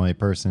 It's the only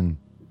person.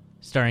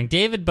 Starring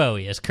David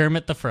Bowie as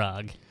Kermit the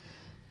Frog.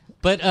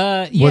 But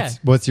yeah.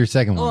 What's your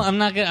second one?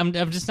 Well,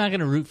 I'm just not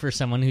gonna root for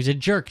someone who's a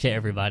jerk to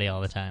everybody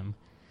all the time.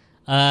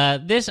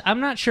 I'm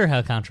not sure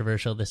how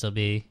controversial this will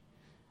be.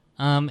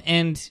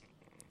 And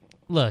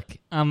look,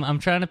 I'm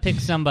trying to pick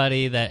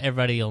somebody that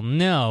everybody will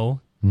know.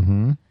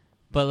 Mm-hmm.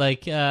 But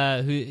like,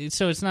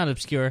 so it's not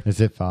obscure. Is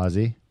it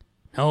Fozzie?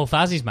 No,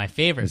 Fozzie's my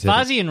favorite.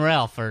 Fozzie and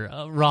Ralph or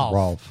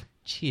Rolf.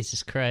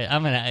 Jesus Christ,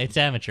 it's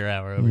amateur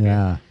hour over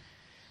here.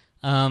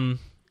 I'm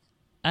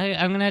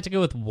gonna have to go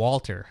with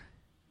Walter.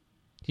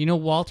 Do you know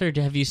Walter?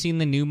 Have you seen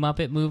the new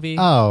Muppet movie?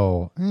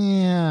 Oh,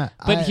 yeah.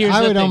 But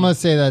I would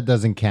almost say that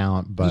doesn't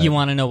count. But you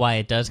want to know why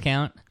it does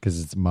count?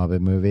 Because it's a Muppet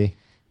movie.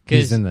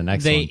 He's in the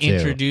next one, too. They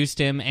introduced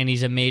him, and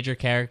he's a major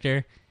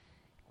character.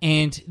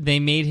 And they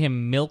made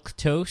him milk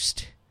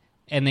toast,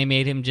 and they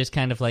made him just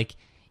kind of, like,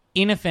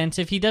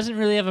 inoffensive. He doesn't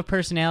really have a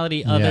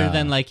personality other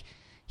than, like,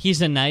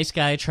 he's a nice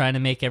guy trying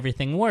to make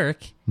everything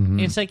work. Mm-hmm.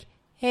 And it's like,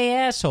 hey,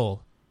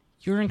 asshole,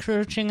 you're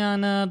encroaching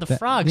on the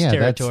frog's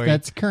territory.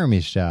 That's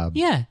Kermit's job.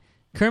 Yeah.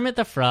 Kermit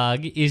the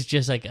Frog is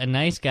just, like, a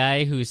nice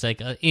guy who's,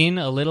 like, in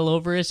a little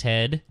over his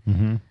head.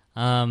 Mm-hmm.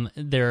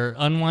 There are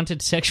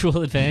unwanted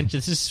sexual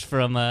advances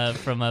from a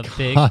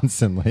pig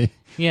constantly.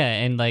 Yeah,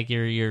 and like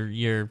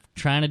you're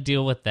trying to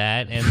deal with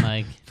that, and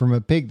like from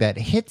a pig that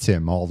hits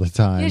him all the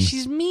time. Yeah,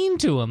 she's mean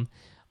to him.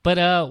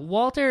 But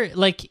Walter,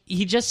 like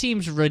he just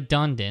seems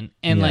redundant,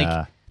 and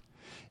like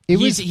it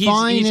was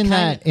fine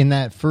in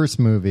that first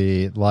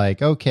movie.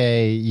 Like,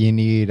 okay, you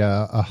need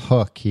a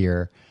hook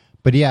here.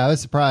 But yeah, I was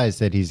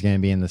surprised that he's going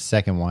to be in the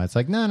second one. It's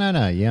like, no,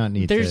 you don't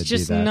need to do that. There's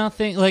just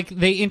nothing. Like,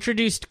 they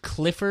introduced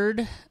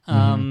Clifford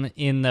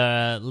in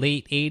the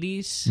late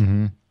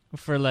 80s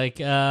for, like,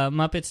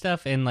 Muppet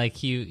stuff. And, like,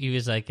 he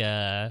was, like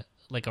a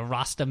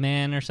Rasta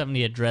man or something.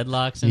 He had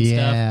dreadlocks and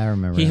stuff. Yeah, I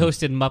remember. He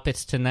hosted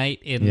Muppets Tonight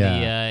in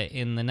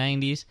the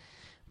 90s.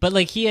 But,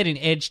 like, he had an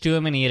edge to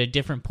him, and he had a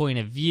different point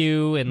of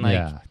view. And,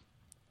 like,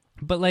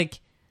 but, like,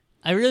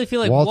 I really feel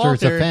like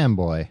Walter's a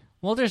fanboy.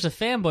 Walter's a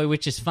fanboy,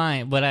 which is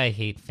fine, but I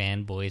hate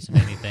fanboys of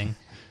anything.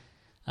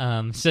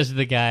 Says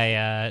the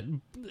guy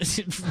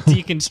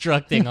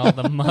deconstructing all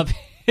the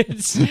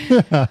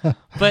Muppets.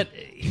 But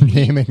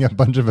naming a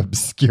bunch of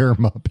obscure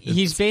Muppets.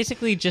 He's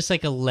basically just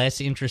like a less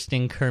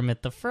interesting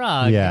Kermit the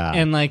Frog. Yeah.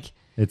 And like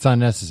it's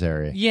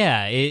unnecessary.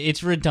 Yeah,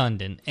 it's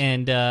redundant.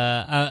 And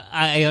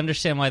I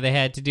understand why they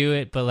had to do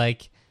it, but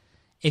like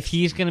if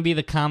he's going to be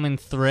the common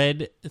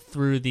thread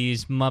through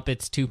these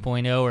Muppets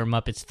 2.0 or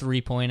Muppets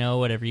 3.0,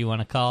 whatever you want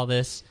to call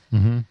this,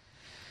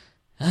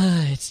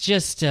 it's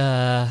just,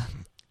 I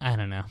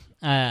don't know.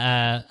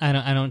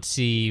 I don't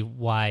see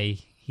why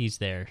he's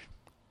there.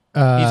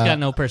 He's got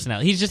no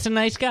personality. He's just a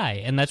nice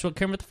guy, and that's what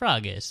Kermit the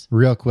Frog is.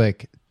 Real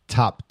quick,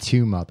 top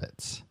 2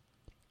 Muppets.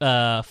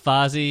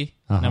 Fozzie,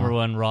 number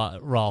 1,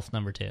 Rolf,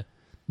 number 2.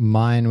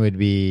 Mine would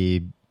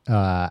be...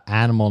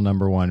 Animal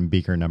number 1,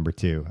 Beaker number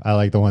 2. I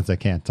like the ones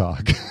that can't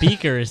talk.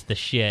 Beaker is the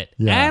shit.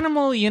 Yeah.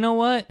 Animal, you know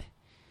what?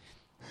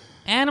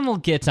 Animal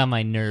gets on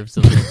my nerves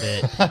a little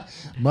bit.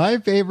 My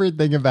favorite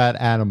thing about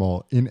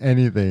Animal in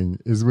anything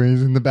is when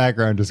he's in the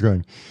background just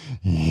going,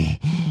 and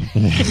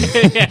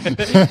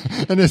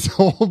his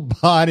whole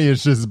body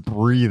is just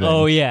breathing.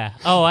 Oh, yeah.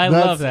 Oh, I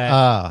love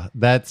that.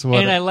 That's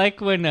what. And I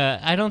like when,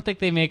 I don't think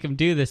they make him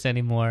do this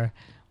anymore,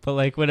 but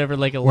like whenever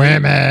like a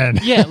women.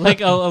 Yeah,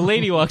 like a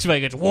lady walks by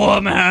and goes,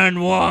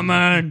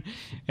 woman,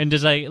 and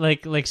just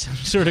like some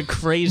sort of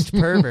crazed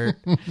pervert.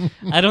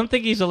 I don't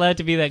think he's allowed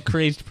to be that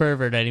crazed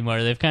pervert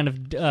anymore. They've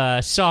kind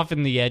of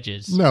softened the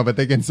edges. No, but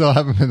they can still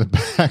have him in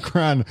the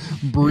background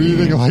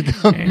breathing like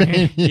a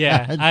maniac.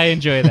 Yeah, I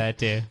enjoy that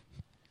too.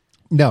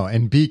 No,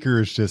 and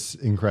Beaker is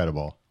just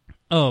incredible.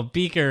 Oh,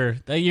 Beaker,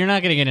 you're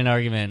not going to get an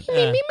argument.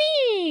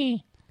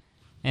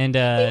 And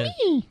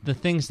the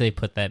things they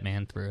put that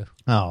man through.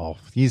 Oh,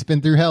 he's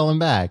been through hell and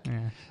back.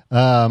 Yeah.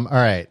 All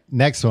right,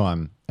 next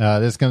one.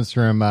 This comes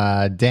from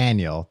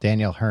Daniel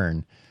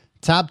Hearn.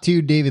 Top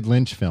 2 David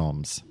Lynch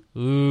films.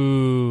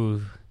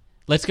 Ooh.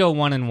 Let's go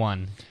 1 and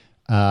 1.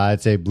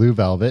 I'd say Blue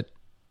Velvet.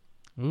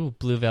 Ooh,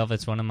 Blue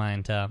Velvet's one of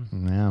mine, Tom.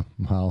 Yeah,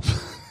 well.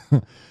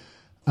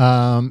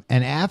 And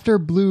after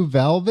Blue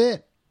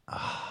Velvet,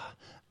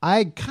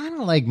 I kind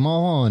of like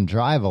Mulholland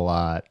Drive a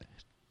lot.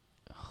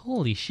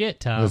 Holy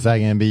shit, Tom. Was that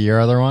going to be your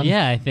other one?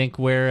 Yeah, I think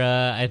we're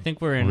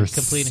in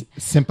completing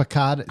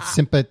Simpicado.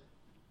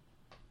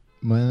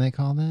 What do they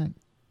call that?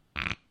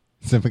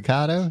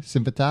 Simpicado?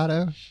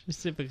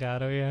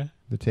 Simpicado, yeah.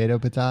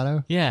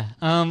 Potato? Yeah.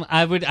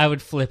 I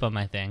would flip them,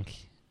 I think.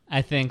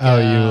 Oh,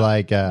 you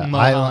like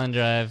Mulholland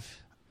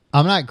Drive.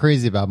 I'm not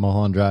crazy about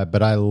Mulholland Drive,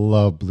 but I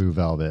love Blue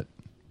Velvet.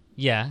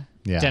 Yeah.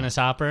 Dennis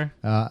Hopper.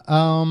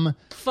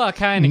 Fuck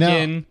Heineken.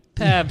 No.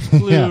 Pabst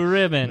Blue Yeah.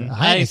 Ribbon. Heineken.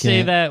 I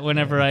say that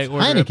whenever I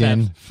order a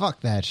Heineken. Pabst.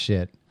 Fuck that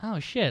shit. Oh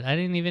shit! I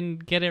didn't even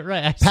get it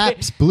right.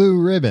 Pabst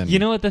Blue Ribbon. You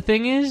know what the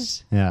thing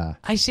is? Yeah.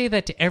 I say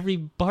that to every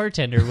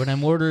bartender when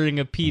I'm ordering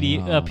a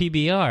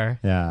PBR.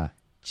 Yeah.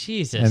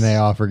 Jesus. And they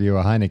offered you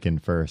a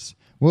Heineken first.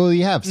 Will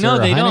you have, sir, no,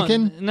 they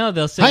Heineken? don't. No,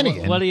 they'll say,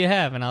 Heineken. what do you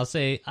have? And I'll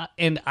say,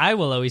 and I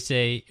will always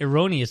say,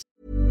 erroneous.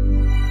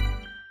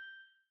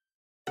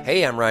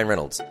 Hey, I'm Ryan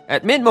Reynolds.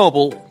 At Mint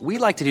Mobile, we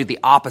like to do the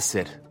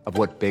opposite of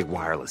what Big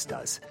Wireless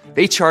does.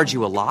 They charge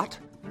you a lot,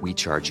 we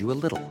charge you a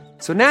little.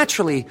 So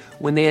naturally,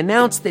 when they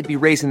announced they'd be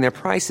raising their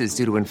prices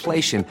due to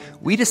inflation,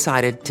 we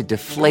decided to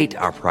deflate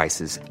our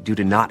prices due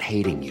to not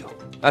hating you.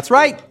 That's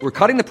right. We're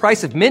cutting the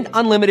price of Mint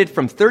Unlimited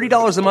from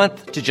 $30 a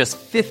month to just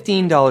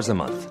 $15 a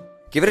month.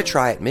 Give it a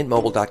try at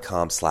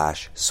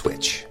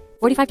mintmobile.com/switch.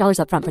 $45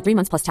 up front for 3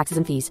 months plus taxes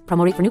and fees.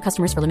 Promo rate for new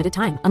customers for limited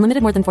time.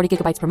 Unlimited more than 40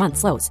 gigabytes per month.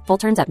 Slows full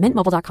terms at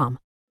mintmobile.com.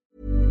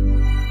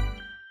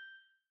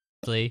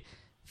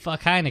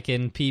 Fuck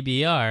Heineken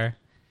PBR.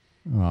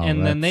 Oh,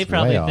 And then they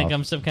probably way think off.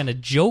 I'm some kind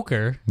of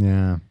joker,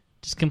 Yeah.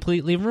 just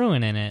completely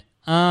ruining it.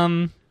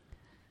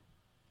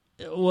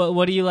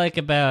 What do you like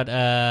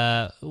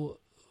about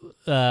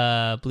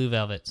Blue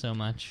Velvet so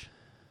much?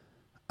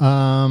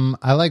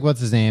 I like, what's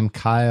his name?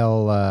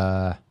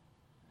 Kyle,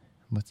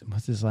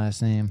 what's his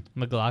last name?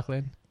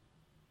 McLaughlin?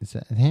 Is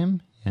that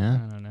him? Yeah.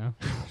 I don't know.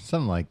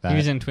 Something like that. He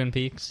was in Twin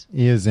Peaks.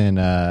 He's in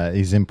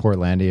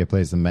Portlandia. He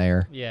plays the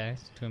mayor. Yeah,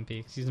 he's Twin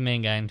Peaks. He's the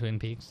main guy in Twin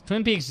Peaks.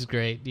 Twin Peaks is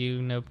great. Do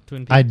you know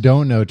Twin Peaks? I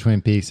don't know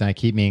Twin Peaks, and I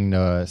keep meaning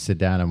to sit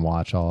down and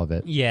watch all of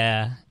it.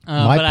 Yeah,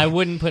 but I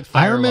wouldn't put Firewalk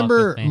I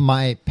remember with me.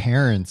 my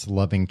parents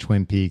loving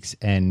Twin Peaks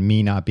and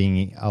me not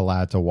being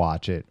allowed to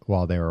watch it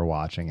while they were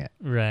watching it.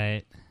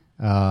 Right.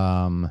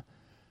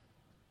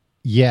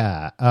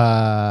 Yeah.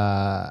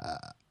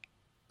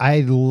 I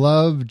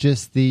love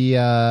just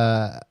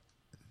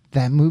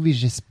that movie's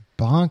just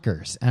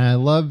bonkers, and I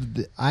love.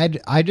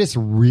 I just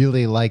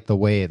really like the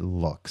way it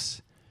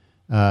looks.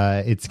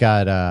 It's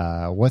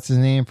got what's his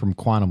name from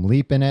Quantum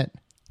Leap in it.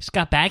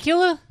 Scott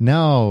Bakula?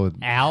 No,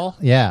 Al?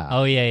 yeah.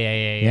 Oh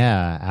yeah.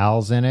 Yeah,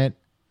 Al's in it.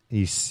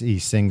 He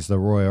sings the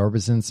Roy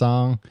Orbison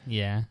song.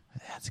 Yeah.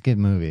 That's a good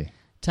movie.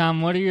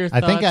 Tom, what are your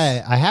thoughts? I think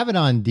I have it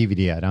on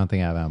DVD. I don't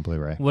think I have it on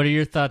Blu-ray. What are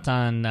your thoughts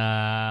on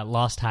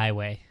Lost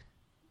Highway?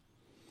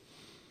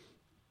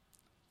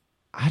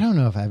 I don't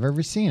know if I've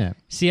ever seen it.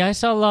 See, I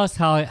saw Lost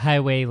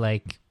Highway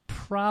like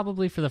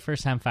probably for the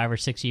first time 5 or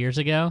 6 years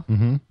ago.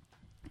 Mm-hmm.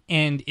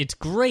 And it's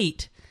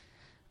great,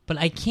 but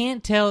I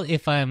can't tell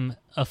if I'm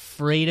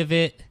afraid of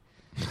it.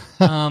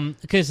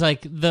 Because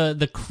like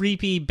the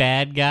creepy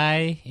bad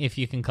guy, if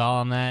you can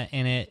call him that,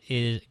 in it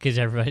is because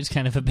everybody's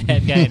kind of a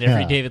bad guy in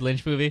every David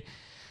Lynch movie.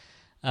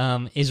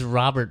 Is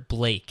Robert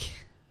Blake.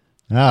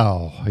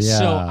 Oh, yeah.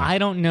 So I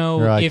don't know.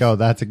 You're like, if, oh,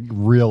 that's a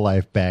real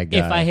life bad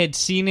guy. If I had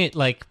seen it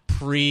like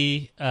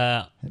pre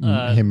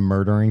him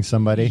murdering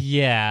somebody.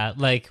 Yeah,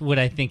 like would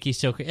I think he's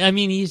so? I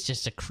mean, he's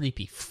just a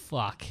creepy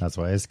fuck. That's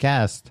why it's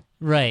cast.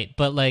 Right,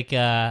 but like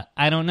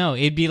I don't know.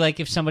 It'd be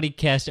like if somebody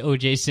cast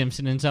O.J.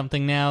 Simpson in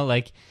something now.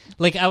 Like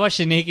I watched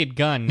The Naked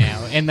Gun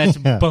now, and that's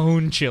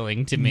bone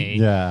chilling to me.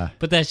 Yeah,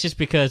 but that's just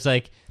because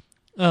like,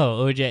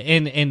 oh, O.J.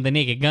 and The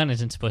Naked Gun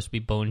isn't supposed to be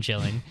bone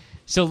chilling.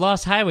 So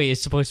Lost Highway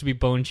is supposed to be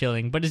bone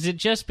chilling, but is it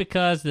just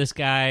because this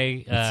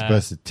guy? It's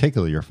supposed to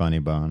tickle your funny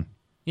bone.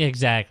 Yeah,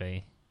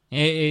 exactly.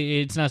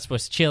 It's not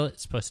supposed to chill it.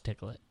 It's supposed to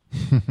tickle it.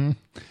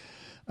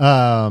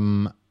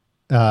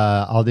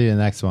 I'll do the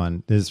next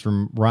one. This is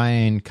from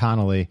Ryan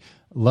Connolly.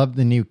 Love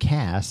the new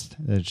cast.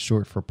 That's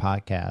short for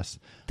podcast.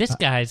 This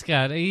guy's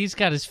got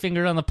his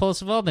finger on the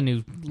pulse of all the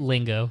new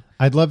lingo.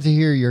 I'd love to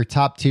hear your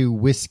top 2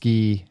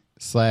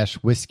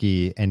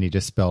 whiskey/whiskey, and you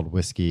just spelled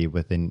whiskey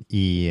with an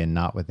E and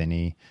not with an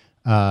E.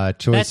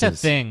 Choices. That's a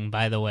thing,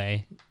 by the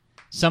way.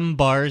 Some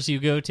bars you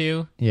go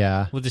to,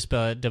 Yeah. we'll just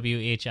spell it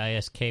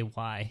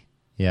WHISKY.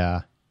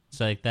 Yeah. It's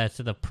like that's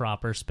the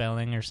proper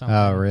spelling or something.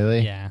 Oh,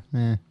 really? Yeah.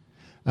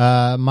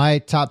 My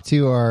top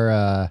 2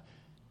 are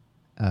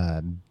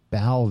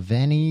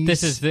Balvenies.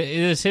 This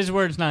is his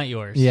words, not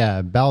yours.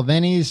 Yeah,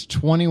 Balvenies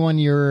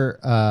 21-year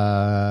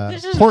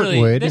This isn't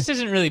Portwood. This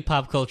isn't really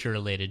pop culture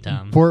related,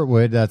 Tom.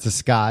 Portwood, that's a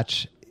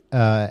Scotch.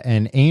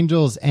 And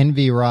Angel's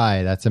Envy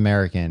Rye, that's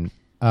American.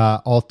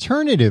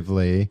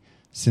 Alternatively,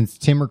 since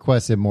Tim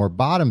requested more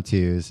bottom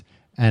 2s,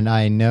 and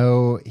I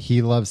know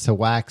he loves to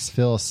wax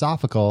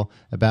philosophical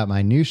about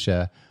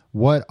minutia,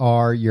 what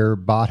are your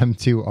bottom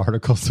 2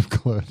 articles of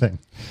clothing?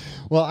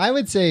 Well, I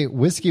would say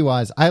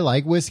whiskey-wise, I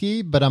like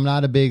whiskey, but I'm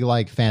not a big,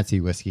 like,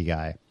 fancy whiskey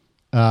guy.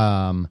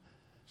 I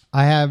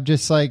have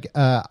just, like,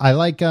 I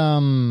like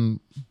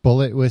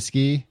Bullet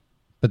whiskey,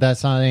 but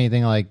that's not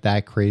anything, like,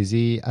 that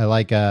crazy. I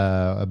like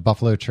a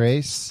Buffalo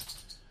Trace.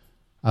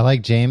 I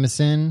like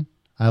Jameson.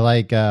 I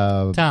like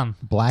Tom,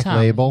 Black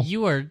Label.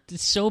 You are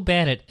so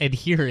bad at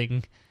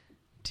adhering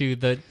to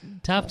the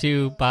top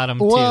 2, bottom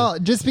 2. Well,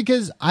 just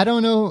because I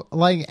don't know,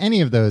 like, any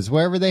of those,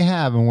 wherever they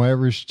have and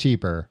wherever's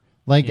cheaper.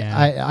 Like,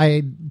 Yeah.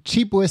 I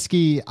cheap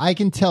whiskey, I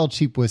can tell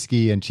cheap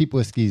whiskey, and cheap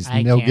whiskey's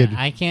good.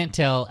 I can't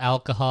tell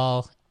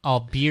alcohol.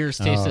 All beers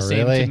taste Oh, the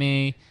same really? to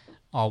me.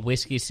 All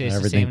whiskeys taste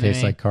Everything the same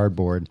tastes to me. like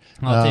cardboard.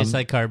 All tastes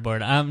like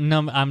cardboard.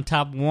 I'm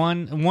top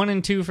 1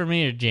 and 2 for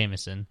me are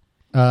Jameson.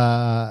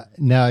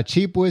 No,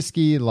 cheap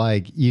whiskey,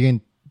 like, you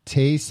can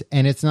taste,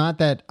 and it's not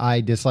that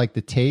I dislike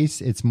the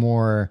taste, it's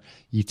more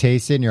you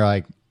taste it and you're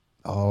like,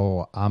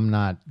 oh, I'm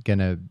not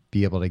gonna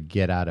be able to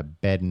get out of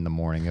bed in the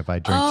morning if I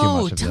drink too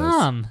much of this.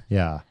 Tom,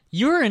 Yeah.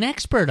 you're an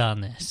expert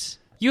on this.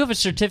 You have a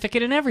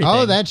certificate in everything.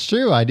 Oh, that's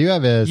true. I do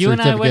have a You certificate.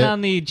 and I went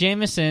on the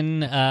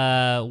Jameson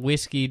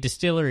whiskey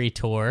distillery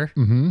tour.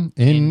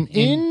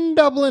 in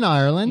Dublin,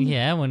 Ireland.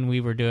 Yeah, when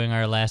we were doing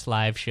our last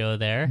live show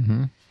there.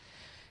 Mm-hmm.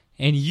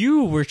 And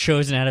you were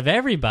chosen out of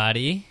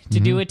everybody to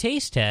do a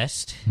taste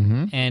test.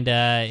 Mm-hmm. And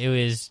it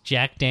was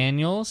Jack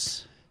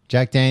Daniels.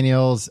 Jack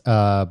Daniels,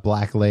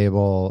 Black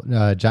Label,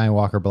 Johnny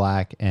Walker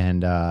Black,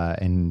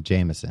 and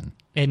Jameson.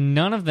 And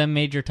none of them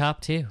made your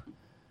top 2.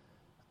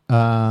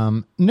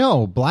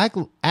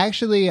 No,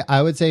 actually,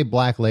 I would say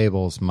Black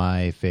Label's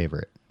my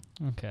favorite.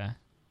 Okay.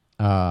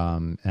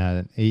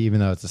 And even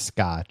though it's a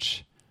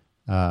Scotch,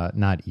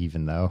 not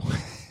even though.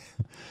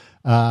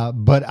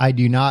 But I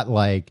do not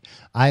like,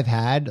 I've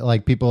had,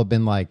 like, people have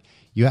been like,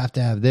 you have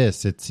to have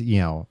this. It's,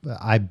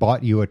 I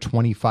bought you a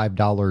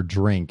 $25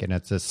 drink and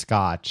it's a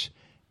Scotch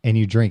and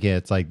you drink it.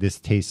 It's like, this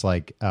tastes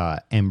like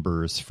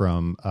embers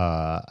from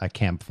a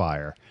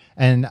campfire.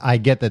 And I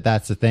get that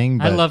that's the thing.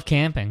 But I love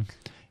camping.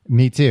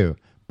 Me too.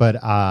 But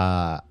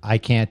I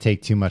can't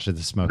take too much of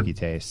the smoky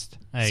taste.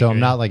 I So agree. I'm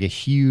not like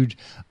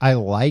I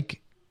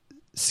like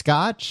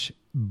Scotch,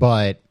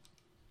 but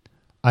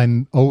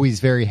I'm always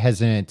very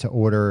hesitant to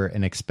order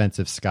an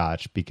expensive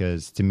Scotch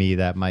because to me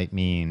that might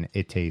mean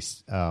it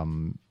tastes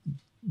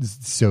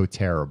so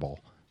terrible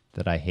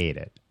that I hate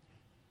it.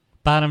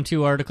 Bottom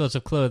 2 articles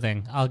of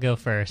clothing. I'll go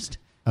first.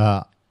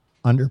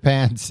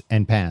 Underpants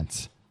and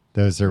pants.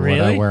 Those are what I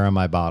Really? wear on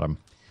my bottom.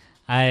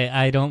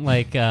 I don't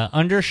like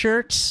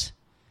undershirts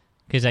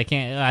because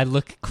I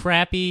look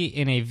crappy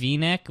in a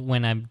V-neck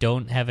when I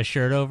don't have a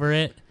shirt over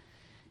it.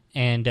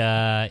 And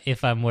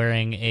if I'm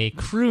wearing a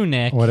crew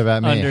neck What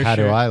about me? undershirt, How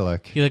do I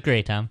look? You look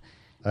great, Tom.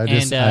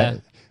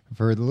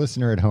 For the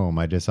listener at home,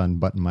 I just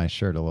unbuttoned my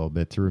shirt a little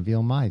bit to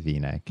reveal my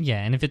V-neck.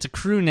 Yeah, and if it's a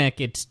crew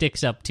neck, it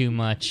sticks up too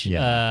much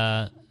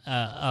Yeah.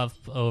 up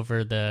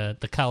over the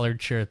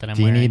collared shirt that I'm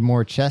Do you wearing. need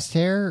more chest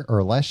hair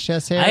or less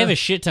chest hair? I have a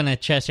shit ton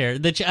of chest hair.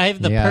 I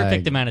have the Yeah,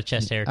 perfect amount of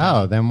chest hair.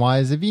 Oh, then why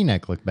does a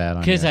V-neck look bad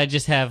on you? Because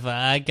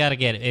I gotta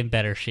get in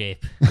better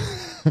shape.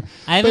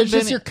 But it's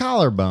just your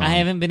collarbone. I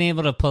haven't been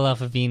able to pull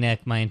off a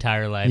V-neck my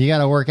entire life. You got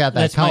to work out that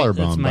that's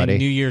collarbone, my buddy.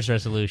 New Year's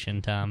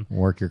resolution, Tom.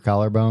 Work your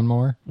collarbone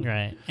more.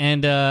 Right.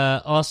 And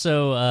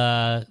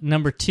also,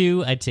 number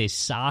 2, I'd say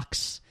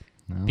socks.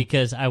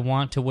 Because I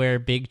want to wear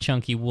big,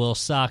 chunky wool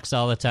socks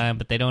all the time,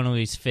 but they don't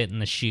always fit in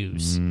the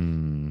shoes.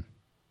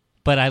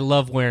 But I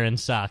love wearing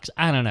socks.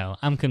 I don't know.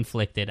 I'm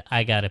conflicted.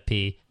 I gotta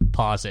pee.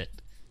 Pause it.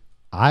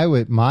 I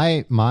would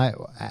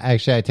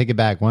actually I take it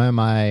back. One of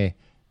my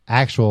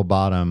actual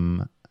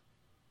bottom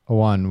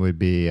one would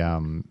be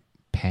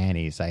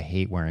panties. I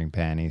hate wearing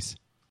panties.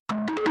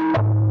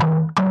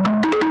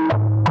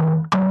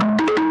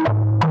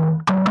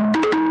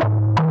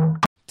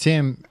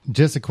 Tim,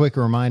 just a quick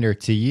reminder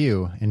to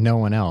you and no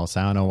one else.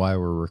 I don't know why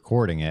we're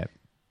recording it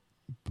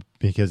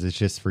because it's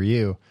just for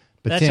you.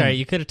 But That's Tim, all right.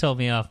 You could have told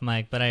me off,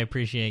 Mike, but I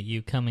appreciate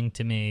you coming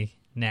to me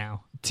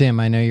now. Tim,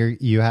 I know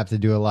you have to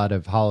do a lot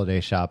of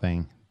holiday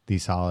shopping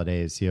these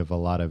holidays. You have a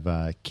lot of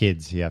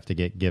kids you have to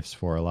get gifts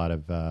for, a lot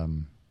of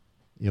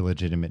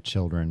illegitimate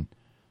children.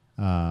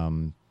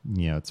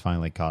 It's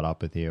finally caught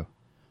up with you.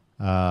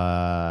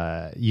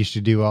 You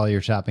should do all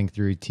your shopping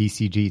through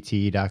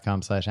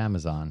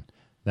tcgt.com/Amazon.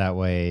 That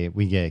way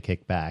we get a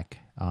kickback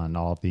on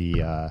all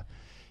the,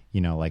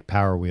 like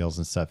Power Wheels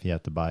and stuff you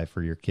have to buy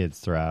for your kids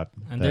throughout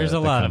And there's a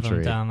lot country.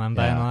 of them, Tom. I'm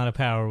buying a lot of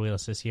Power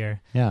Wheels this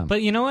year. Yeah.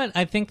 But you know what?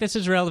 I think this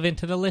is relevant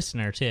to the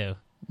listener, too.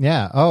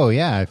 Yeah. Oh,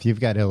 yeah. If you've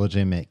got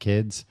illegitimate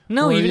kids.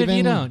 No, Or even if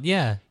you don't,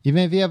 yeah.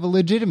 Even if you have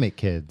legitimate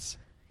kids.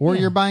 Or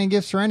you're buying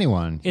gifts for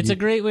anyone. It's a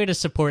great way to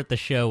support the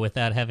show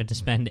without having to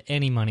spend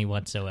any money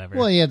whatsoever.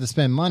 Well, you have to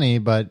spend money,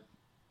 but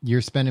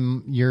it's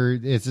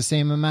the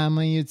same amount of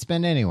money you'd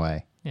spend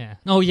anyway. Yeah.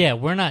 Oh, yeah,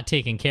 we're not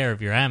taking care of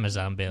your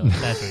Amazon bill,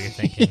 if that's what you're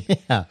thinking.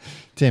 Yeah.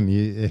 Tim,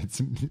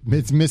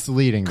 it's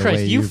misleading. Chris, the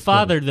way you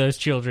fathered those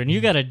children.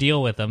 You got to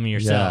deal with them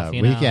yourself.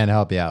 Yeah, we can't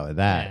help you out with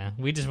that. Yeah,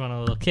 we just want a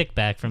little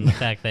kickback from the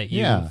fact that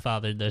you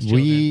fathered those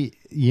children.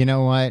 You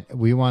know what?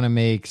 We want to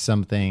make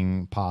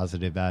something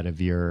positive out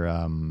of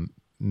your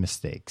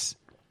mistakes.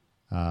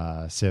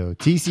 So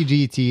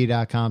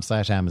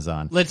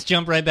tcgt.com/Amazon. Let's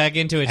jump right back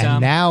into it, Tom.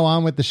 And now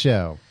on with the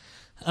show.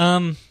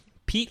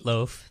 Pete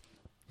Loaf.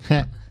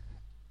 I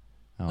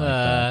like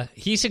that.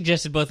 He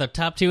suggested both a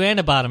top 2 and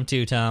a bottom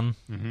 2, Tom.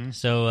 Mm-hmm.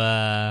 So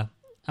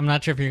I'm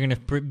not sure if you're going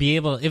to be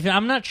able.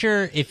 I'm not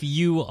sure if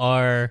you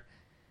are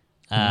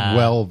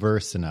well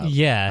versed enough.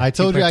 Yeah, I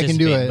told you I can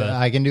do participate,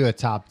 I can do a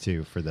top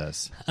 2 for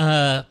this.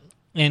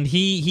 And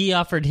he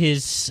offered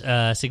his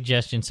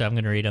suggestion, so I'm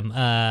going to read them.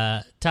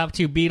 Top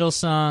 2 Beatles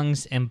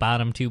songs and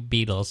bottom 2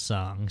 Beatles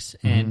songs.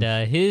 Mm-hmm.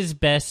 And his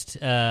best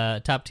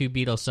top 2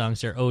 Beatles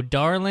songs are "Oh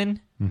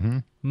Darlin',"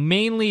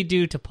 mainly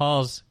due to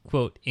Paul's,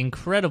 quote,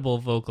 incredible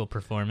vocal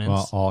performance.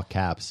 Well, all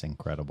caps,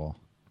 incredible.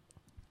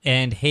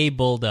 And "Hey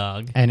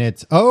Bulldog." And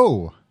it's,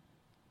 "Oh,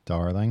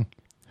 darling."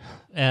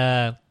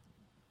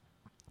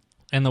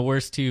 And the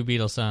worst 2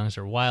 Beatles songs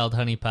are "Wild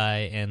Honey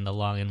Pie" and "The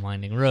Long and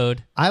Winding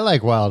Road." I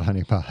like "Wild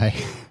Honey Pie."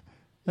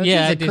 That's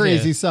I a do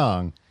crazy too.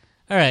 song.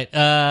 All right,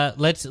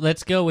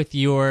 let's go with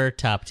your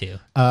top 2.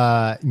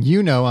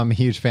 I'm a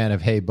huge fan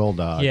of "Hey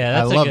Bulldog." Yeah,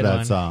 that's I love a good that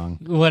one. song.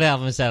 What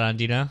album is that on?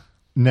 Do you know?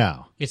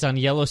 No, It's on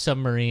Yellow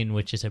Submarine,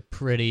 which is a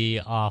pretty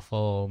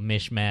awful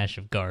mishmash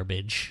of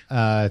garbage.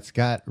 it's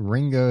got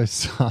Ringo's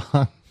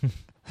song,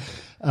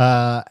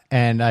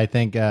 and I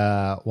think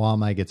 "While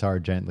My Guitar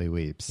Gently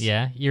Weeps."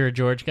 Yeah, you're a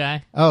George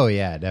guy? Oh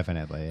yeah,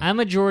 definitely. I'm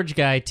a George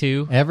guy,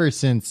 too. Ever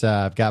since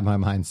I've got my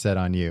mind set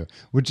on you,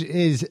 which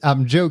is,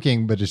 I'm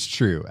joking, but it's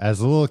true. As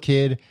a little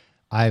kid,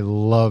 I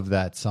love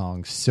that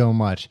song so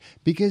much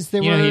because He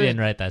didn't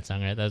write that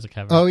song, right? That was a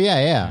cover. Oh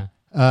yeah.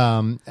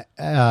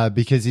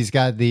 Because he's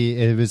got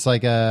it was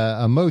like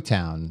a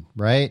Motown,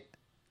 right?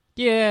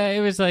 Yeah,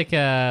 it was like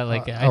I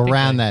think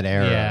around like- that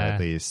era, yeah. at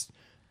least.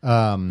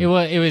 It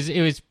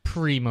was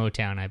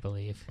pre-Motown, I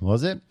believe.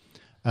 Was it?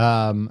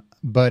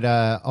 But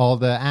all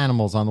the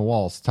animals on the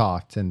walls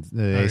talked, and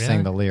they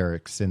sang the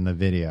lyrics in the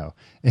video.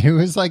 It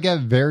was like a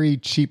very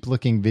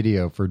cheap-looking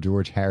video for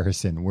George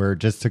Harrison, where it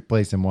just took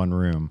place in one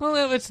room.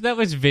 Well, that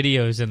was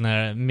videos in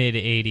the mid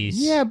 '80s.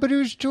 Yeah, but it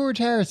was George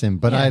Harrison.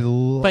 But Yeah. I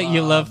love. But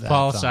you love that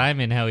Paul song.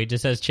 Simon, how he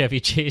just has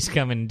Chevy Chase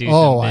come and do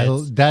Oh, some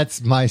bits.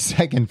 that's my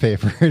second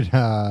favorite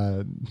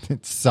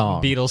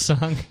song. Beatles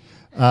song.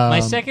 My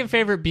second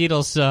favorite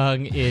Beatles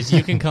song is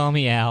 "You Can Call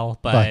Me Al"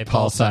 by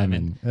Paul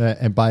Simon.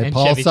 And by And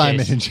Paul Chevy Simon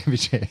Chase. and Chevy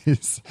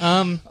Chase.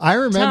 Tom, I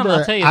remember.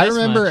 I'll tell you I this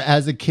remember much.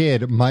 as a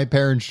kid, my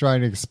parents trying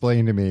to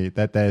explain to me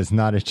that is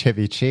not a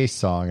Chevy Chase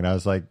song, and I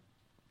was like,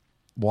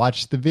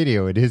 "Watch the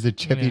video. It is a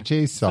Chevy Yeah.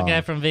 Chase It's the song."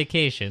 guy from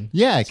Vacation.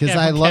 Yeah, It's the because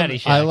guy I from love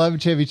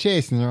Caddyshack. Chevy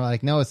Chase, and they're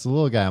like, "No, it's the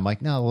little guy." I'm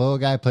like, "No, the little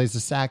guy plays the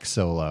sax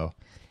solo."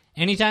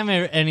 Anytime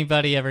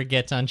anybody ever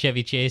gets on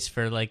Chevy Chase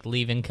for like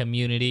leaving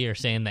Community or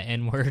saying the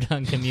N-word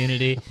on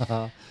Community,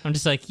 I'm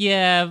just like,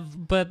 yeah,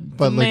 but the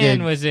But look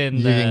man at- was in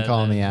You Can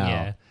Call Me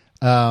Yeah.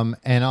 Al.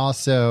 And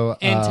also,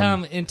 And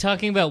Tom, in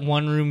talking about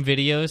one-room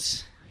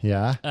videos,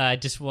 yeah, I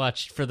just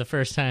watched for the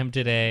first time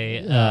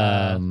today.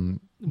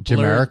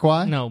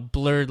 Jamiroquai. No,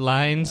 Blurred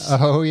Lines.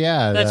 Oh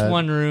yeah, That's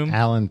One Room.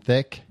 Alan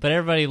Thicke. But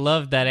everybody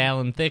loved that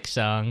Alan Thicke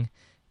song,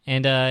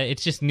 and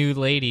it's just Nude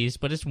Ladies,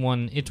 but it's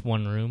one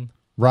room.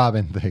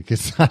 Robin Thicke.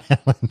 It's not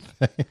Alan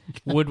Thicke.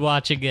 Would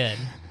watch again.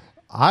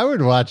 I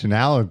would watch an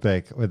Alan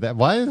Thicke with that.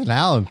 Why doesn't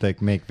Alan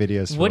Thicke make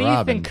videos for What do you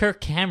Robin? think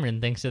Kirk Cameron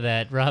thinks of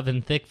that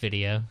Robin Thicke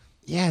video?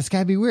 Yeah, it's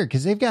gotta be weird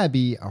because they've got to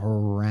be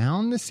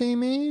around the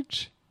same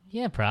age.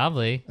 Yeah,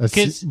 probably.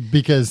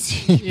 Because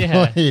he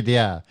Yeah. played,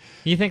 yeah.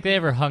 You think they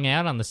ever hung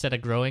out on the set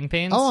of Growing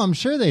Pains? Oh, I'm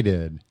sure they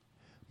did.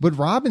 But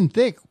Robin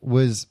Thicke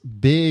was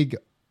big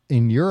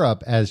in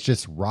Europe as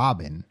just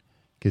Robin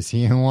because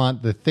he didn't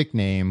want the Thicke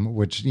name,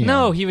 which, you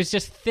know. No, he was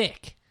just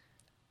thick.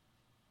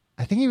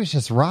 I think he was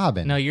just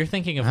Robin. No, you're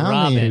thinking of I don't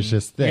think Robin. he was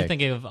just You're thick.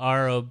 thinking of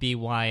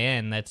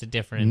Robyn. That's a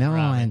different No,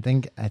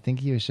 Robin. I think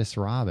he was just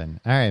Robin.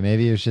 All right,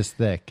 maybe he was just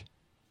thick.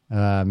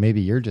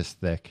 Maybe you're just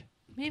thick.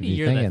 Maybe Could be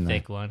you're the thinking that.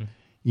 thick one.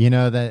 You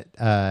know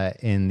that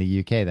in the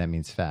UK that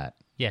means fat.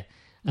 Yeah.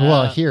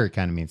 Well, here it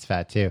kind of means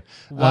fat too.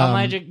 While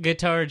my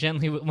guitar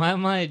gently, while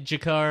my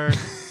Jakar,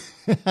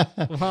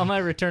 while my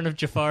Return of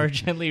Jafar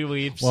gently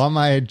weeps. While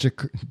my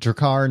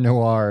Drakkar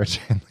Noir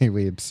gently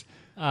weeps.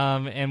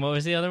 And what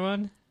was the other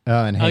one?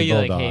 Oh, and Hey you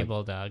Bulldog. like Hey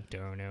Bulldog.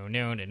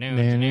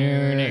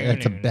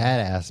 That's a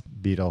badass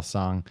Beatles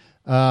song.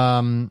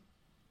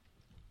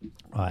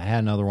 I had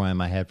another one in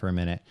my head for a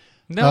minute.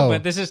 No,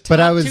 but this is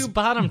top two,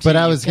 bottom two. But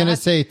I was going to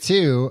say,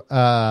 too,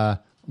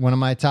 one of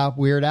my top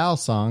Weird Al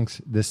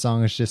songs, this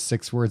song is just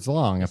 6 words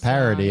long, a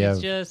parody of...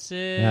 It's just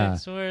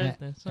 6 words.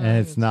 And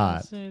it's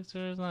not. 6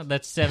 words long.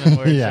 That's 7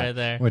 words right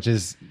there. Which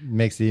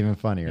makes it even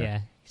funnier. Yeah,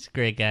 he's a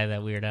great guy,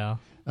 that Weird Al.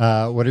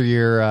 What are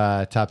your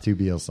top 2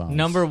 Beatles songs?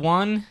 Number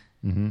 1,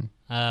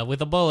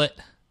 With a Bullet,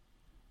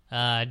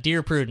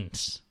 Dear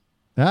Prudence.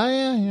 Oh,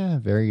 yeah.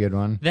 Very good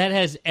one. That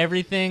has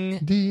everything.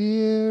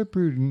 Dear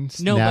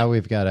Prudence. No, now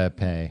we've got to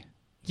pay.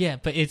 Yeah,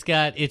 but it's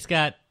got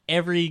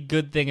every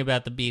good thing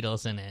about the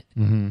Beatles in it.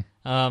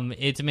 Mm-hmm.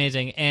 It's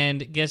amazing.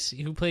 And guess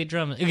who played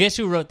drums? Guess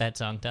who wrote that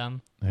song,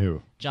 Tom?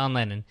 Who? John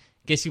Lennon.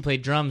 Guess who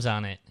played drums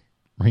on it?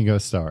 Ringo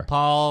Starr.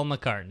 Paul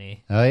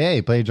McCartney. Oh, yeah,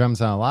 he played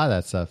drums on a lot of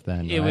that stuff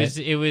then, It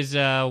right? was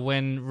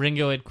when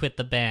Ringo had quit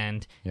the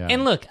band. Yeah.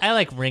 And look, I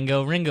like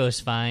Ringo.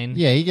 Ringo's fine.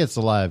 Yeah, he gets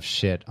a lot of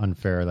shit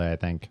unfairly, I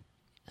think.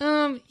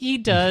 He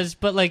does,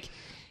 but like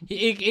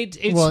it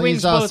Well, swings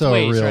he's both also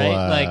ways, real,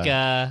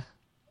 right?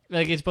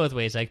 Like it's both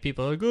ways. Like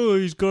people are like, oh,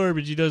 he's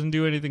garbage. He doesn't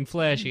do anything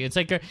flashy. It's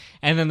like,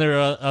 and then there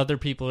are other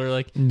people who are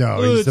like, no,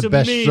 oh, he's it's the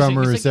best amazing.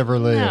 drummer It's who's like, ever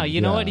lived. No, you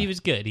know Yeah. what? He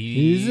was good.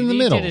 He's in the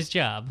middle. He did his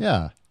job.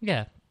 Yeah,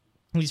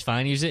 He's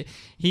fine.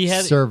 He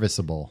had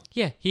serviceable.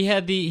 Yeah, he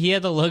had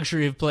the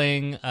luxury of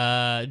playing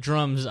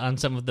drums on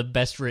some of the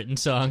best written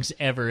songs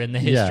ever in the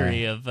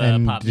history of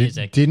and pop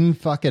music. Didn't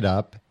fuck it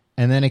up,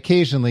 and then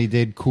occasionally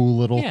did cool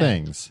little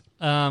things.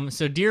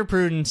 So Dear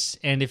Prudence,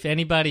 and if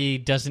anybody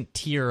doesn't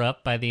tear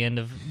up by the end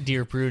of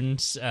Dear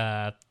Prudence,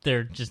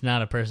 they're just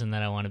not a person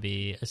that I want to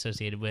be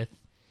associated with.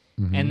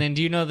 Mm-hmm. And then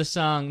do you know the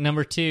song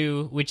number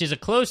 2, which is a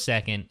close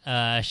second,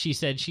 She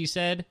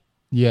Said?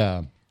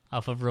 Yeah.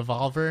 Off of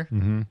Revolver.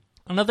 Mm-hmm.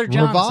 Another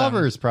John Revolver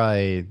song. is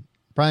probably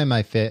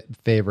my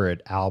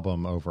favorite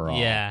album overall.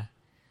 Yeah.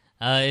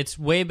 It's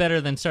way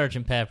better than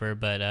Sgt. Pepper,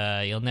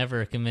 but you'll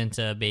never convince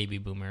a baby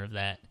boomer of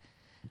that.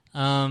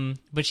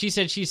 But She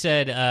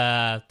Said,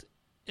 I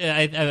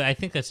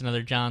think that's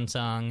another John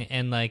song,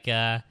 and like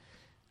I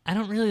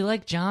don't really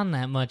like John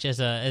that much as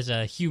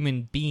a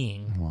human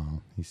being.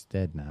 Well, he's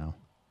dead now.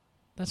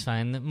 That's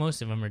fine.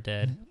 Most of them are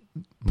dead.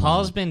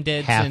 Paul's been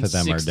dead half since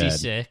of them are dead.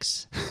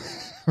 66.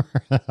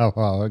 Oh,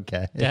 well,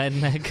 okay. Died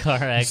in that car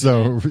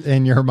accident. So,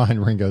 in your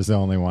mind, Ringo's the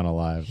only one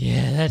alive.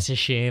 Yeah, that's a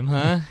shame,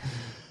 huh?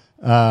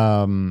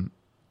 And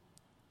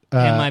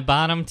my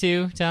bottom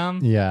 2, Tom?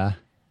 Yeah.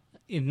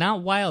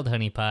 Not Wild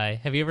Honey Pie.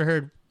 Have you ever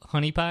heard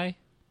Honey Pie?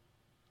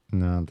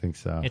 No, I don't think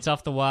so. It's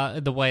off the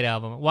White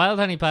Album. Wild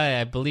Honey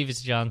Pie, I believe it's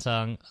a John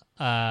song.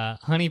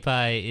 Honey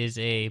Pie is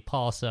a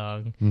Paul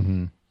song.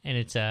 Mm-hmm. And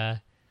it's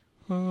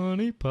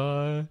Honey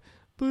Pie.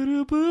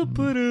 It's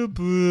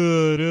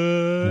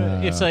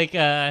like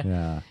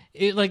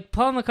like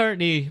Paul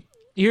McCartney.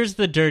 Here's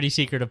the dirty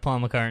secret of Paul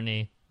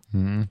McCartney.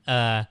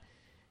 Mm-hmm.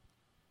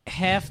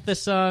 Half the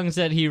songs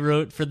that he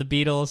wrote for the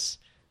Beatles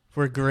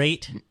were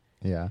great.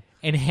 Yeah.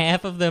 And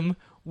half of them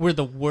were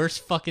the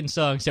worst fucking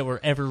songs that were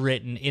ever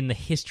written in the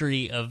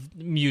history of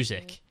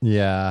music.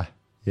 Yeah.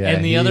 Yeah.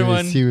 And the other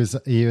one, he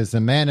was a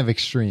man of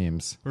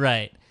extremes.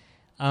 Right.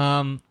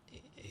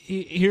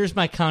 Here's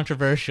my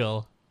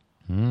controversial.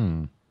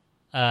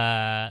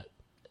 Bottom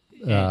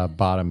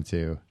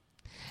 2.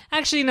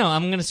 Actually, no,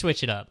 I'm gonna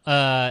switch it up.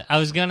 I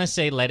was gonna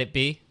say Let It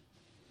Be,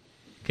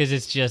 because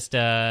it's just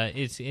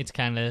it's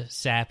kind of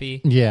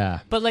sappy. Yeah.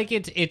 But like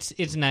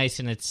it's nice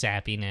in its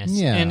sappiness.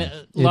 Yeah. And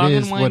it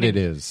is what it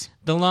is.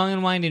 The Long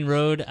and Winding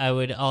Road, I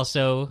would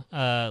also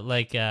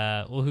like.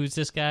 Well, who's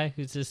this guy?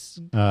 Who's this?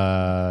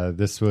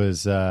 This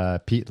was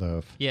Pete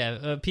Loaf.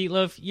 Yeah, Pete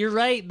Loaf. You're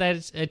right. That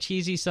it's a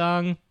cheesy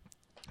song,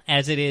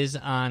 as it is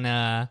on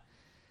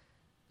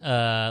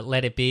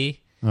Let It Be.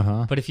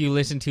 Uh-huh. But if you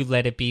listen to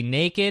Let It Be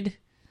Naked,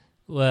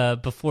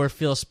 before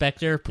Phil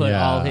Spector put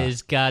all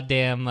his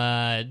goddamn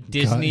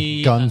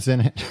Disney guns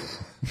in it.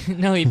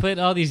 No, he put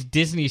all these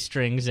Disney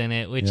strings in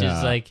it, which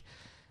is like,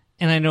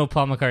 and I know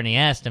Paul McCartney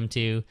asked him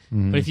to,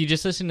 but if you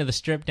just listen to the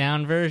stripped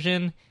down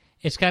version,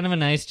 it's kind of a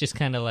nice, just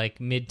kind of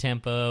like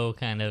mid-tempo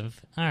kind of,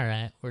 all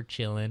right, we're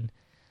chilling.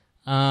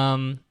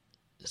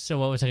 So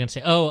what was I going to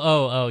say?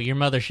 Oh, Your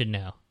Mother Should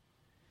Know.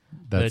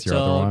 That's Let's your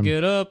other all one.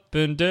 get up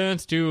and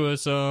dance to a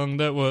song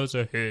that was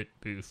a hit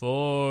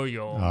before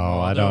your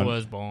mother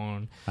was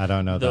born. I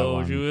don't know that Though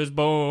one. she was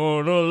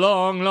born a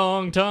long,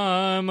 long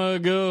time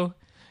ago,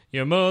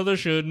 your mother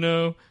should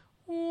know.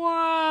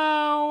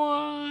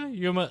 Wow,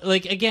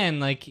 like again,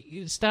 like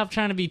stop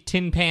trying to be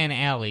Tin Pan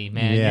Alley,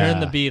 man. Yeah. You're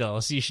in the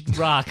Beatles. You should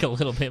rock a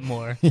little bit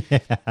more.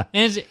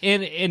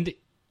 And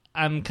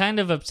I'm kind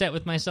of upset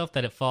with myself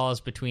that it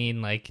falls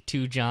between like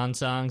 2 John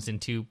songs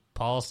and 2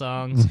 Paul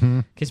songs,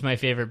 because my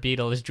favorite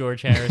Beatle is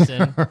George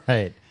Harrison.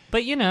 Right.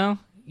 But you know,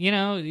 You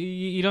know,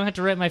 you don't have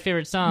to write my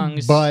favorite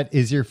songs. But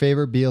is your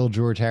favorite Beatle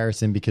George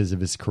Harrison because of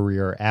his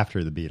career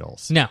after the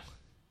Beatles? No.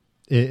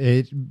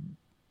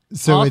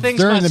 So All it's Things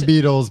during Must-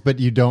 the Beatles, but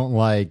you don't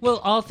like... Well,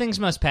 All Things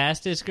Must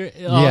Pass is great.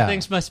 All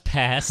Things Must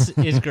Pass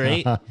is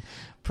great.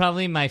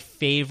 Probably my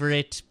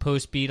favorite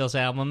post-Beatles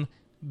album,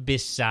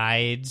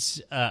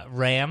 besides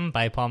Ram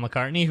by Paul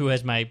McCartney, who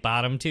has my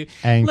bottom two.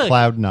 And Look,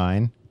 Cloud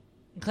Nine.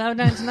 Cloud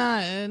Nine's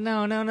not.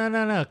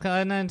 No.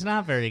 Cloud Nine's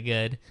not very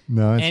good.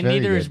 No, it's and very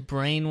neither good. is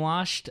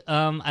Brainwashed.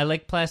 I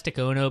like Plastic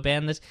Ono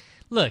Band.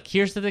 Look,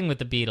 here's the thing with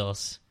the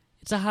Beatles.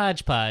 It's a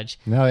hodgepodge.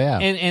 No, yeah.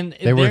 And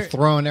they were they're-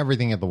 throwing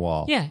everything at the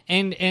wall. Yeah,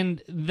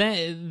 and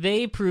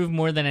they prove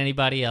more than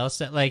anybody else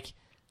that, like,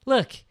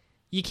 look,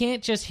 you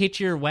can't just hitch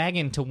your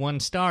wagon to one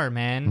star,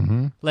 man.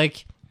 Mm-hmm.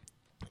 Like,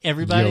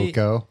 everybody...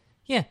 Yoko.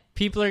 Yeah,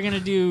 people are going to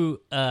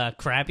do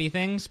crappy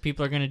things.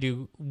 People are going to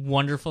do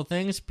wonderful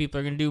things. People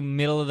are going to do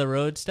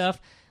middle-of-the-road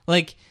stuff.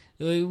 Like,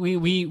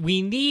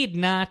 we need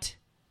not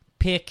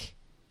pick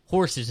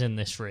horses in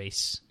this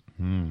race.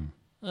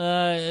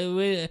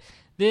 The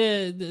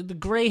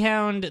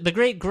Greyhound, the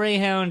great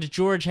Greyhound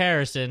George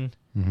Harrison.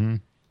 He's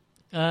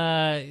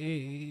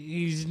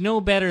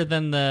no better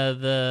than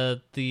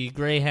the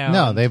Greyhound.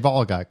 No, they've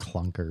all got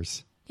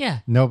clunkers. Yeah,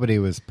 Nobody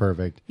was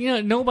perfect. you know,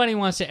 nobody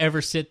wants to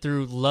ever sit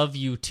through "Love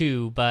You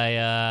Too"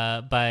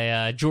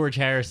 by George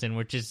Harrison,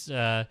 which is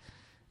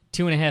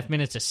 2.5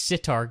 minutes of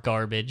sitar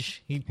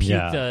garbage. He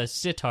puked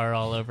sitar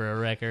all over a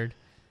record.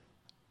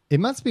 It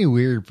must be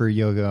weird for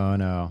Yoko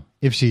Ono,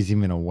 if she's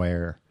even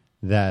aware,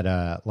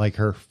 that like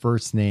her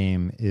first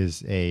name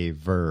is a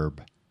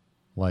verb.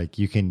 Like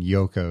you can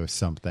Yoko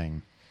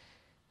something.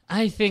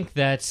 I think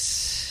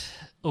that's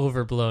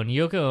overblown.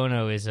 Yoko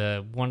Ono is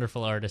a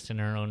wonderful artist in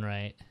her own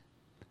right.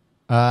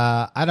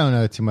 I don't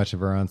know too much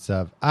of her own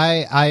stuff.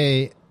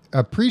 I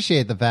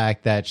appreciate the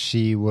fact that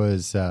she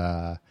was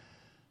that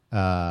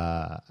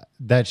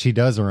she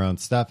does her own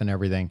stuff and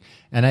everything.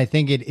 And I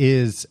think it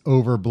is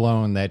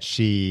overblown that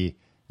she,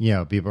 you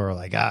know, people are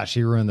like,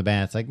 she ruined the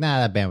band. It's like,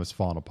 nah, that band was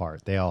falling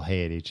apart. They all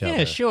hate each other.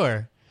 Yeah,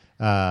 sure.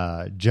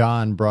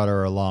 John brought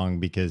her along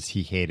because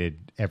he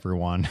hated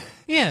everyone.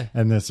 Yeah.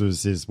 And this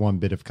was his one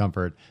bit of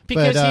comfort.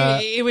 Because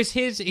but, it was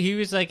he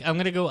was like, I'm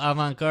going to go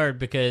avant-garde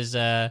because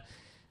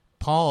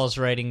Paul's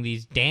writing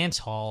these dance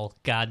hall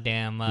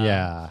goddamn...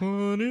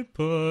 Honey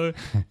pie,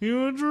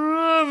 you're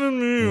driving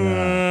me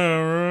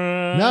wild.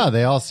 no,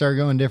 they all start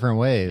going different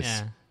ways.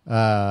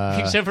 Yeah.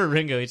 Except for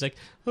Ringo. He's like,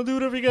 I'll do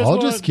whatever you guys I'll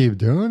want. just keep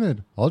doing it.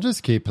 I'll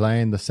just keep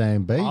playing the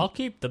same beat. I'll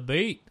keep the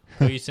beat.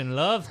 Peace and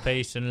love.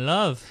 Peace and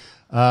love.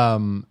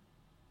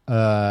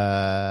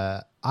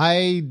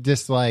 I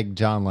dislike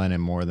John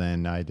Lennon more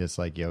than I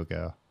dislike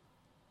Yoko.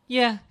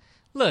 Yeah.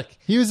 Look.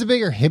 He was a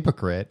bigger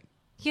hypocrite.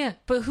 Yeah,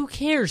 but who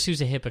cares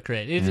who's a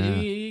hypocrite?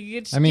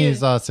 It's, I mean,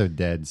 he's also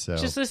dead, so.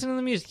 Just listen to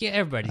the music. Yeah,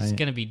 everybody's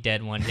going to be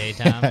dead one day,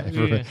 Tom.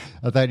 Yeah.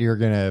 I thought you were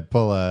going to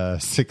pull a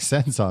Sixth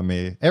Sense on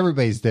me.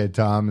 Everybody's dead,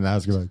 Tom. And I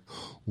was going,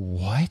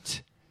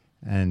 what?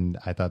 And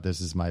I thought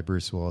this is my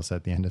Bruce Willis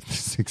at the end of the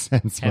Sixth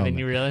Sense Haven't moment.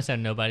 you realized how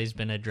nobody's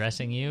been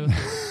addressing you?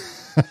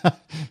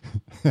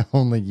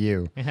 Only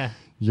you. Yeah.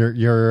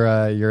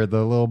 You're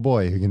the little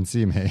boy who can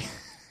see me.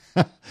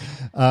 All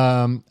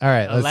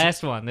right. The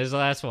last one. There's the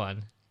last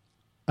one.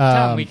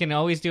 Tom, we can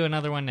always do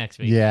another one next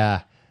week.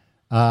 Yeah.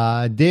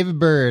 David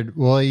Bird,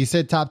 well, he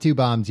said top two,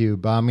 bottom two,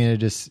 but I'm going to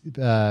just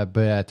put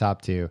at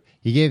top two.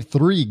 He gave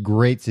 3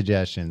 great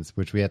suggestions,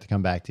 which we have to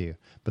come back to.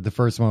 But the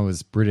first one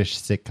was British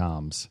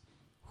sitcoms.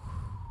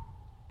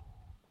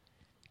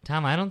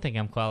 Tom, I don't think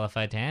I'm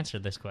qualified to answer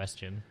this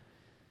question.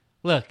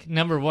 Look,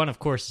 number 1, of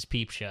course, is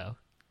Peep Show.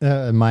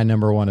 My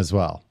number 1 as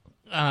well.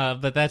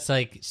 But that's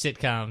like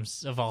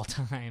sitcoms of all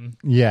time.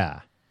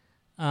 Yeah.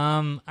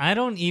 I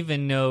don't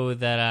even know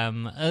that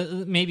I'm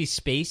maybe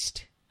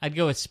Spaced. I'd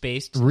go with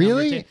Spaced.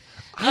 Really?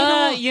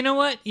 You know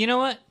what?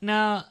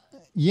 No.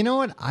 You know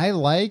what I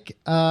like?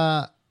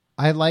 I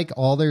like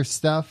all their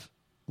stuff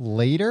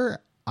later.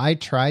 I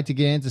tried to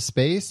get into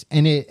Space,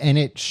 and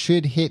it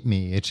should hit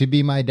me. It should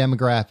be my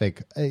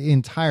demographic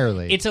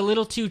entirely. It's a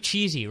little too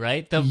cheesy,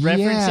 right? The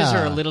references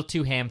are a little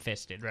too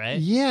ham-fisted, right?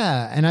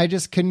 Yeah, and I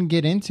just couldn't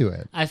get into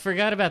it. I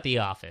forgot about The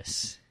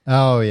Office.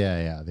 Oh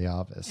yeah, The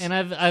Office. And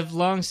I've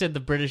long said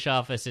the British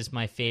Office is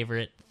my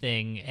favorite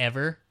thing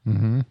ever.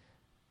 Mm-hmm.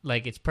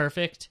 Like, it's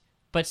perfect.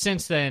 But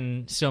since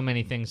then, so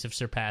many things have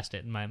surpassed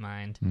it in my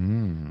mind.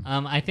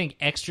 I think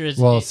Extras...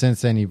 Well,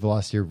 since then, you've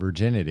lost your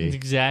virginity.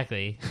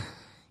 Exactly.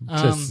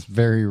 Just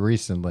very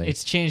recently.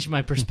 It's changed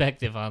my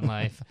perspective on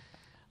life.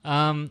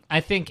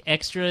 I think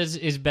Extras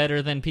is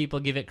better than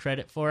people give it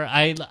credit for.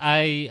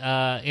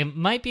 It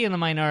might be in the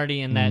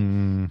minority in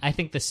that I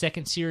think the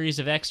second series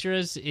of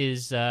Extras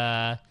is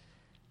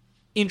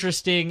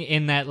interesting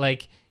in that,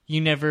 like,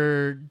 you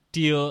never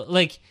deal...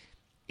 Like,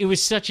 it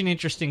was such an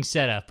interesting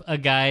setup. A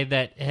guy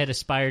that had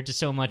aspired to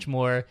so much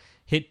more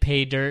hit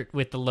pay dirt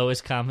with the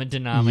lowest common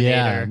denominator.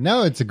 Yeah,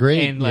 no, it's a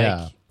great... And,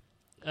 like,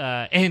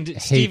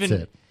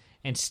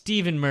 and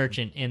Stephen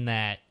Merchant in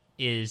that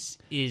is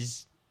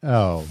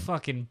oh,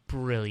 fucking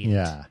brilliant.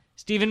 yeah.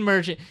 Stephen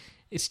Merchant,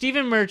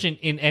 Stephen Merchant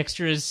in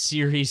Extras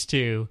Series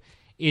 2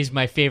 is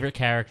my favorite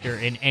character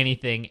in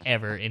anything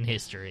ever in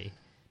history.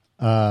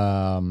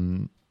 What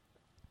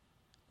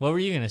were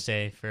you going to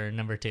say for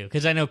number 2?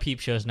 Because I know Peep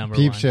Show's number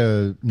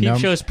 1. Peep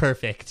Show's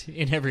perfect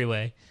in every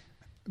way.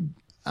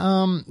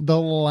 The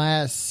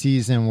last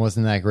season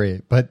wasn't that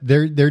great, but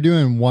they're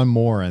doing one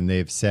more, and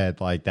they've said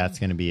like that's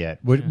going to be it,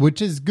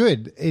 which is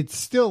good. It's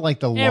still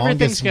like the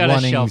longest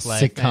running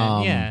sitcom.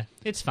 Man. Yeah,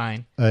 it's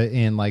fine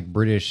in like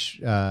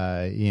British,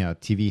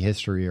 TV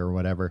history or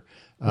whatever.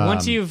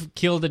 Once you've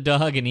killed a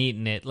dog and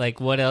eaten it, like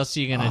what else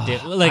are you gonna do?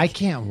 Like I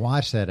can't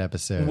watch that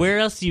episode. Where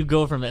else do you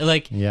go from it?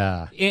 Like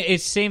yeah,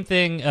 it's same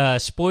thing.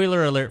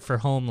 Spoiler alert for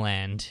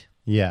Homeland.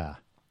 Yeah.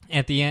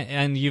 At the end,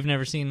 and you've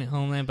never seen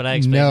Homeland, but I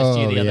explained this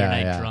to you the other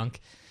night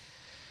drunk.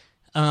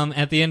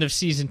 At the end of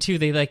season 2,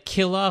 they like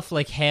kill off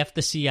like half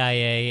the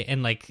CIA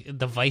and like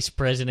the vice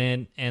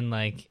president and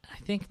like I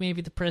think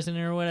maybe the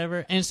president or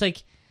whatever. And it's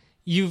like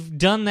you've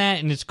done that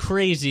and it's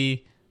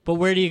crazy, but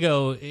where do you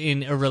go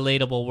in a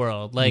relatable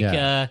world? Like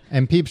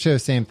and Peep Show,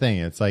 same thing.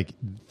 It's like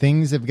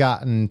things have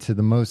gotten to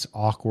the most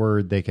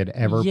awkward they could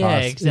ever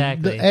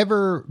exactly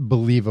ever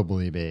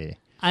believably be.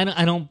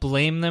 I don't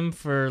blame them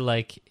for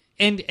like.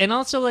 And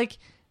also, like,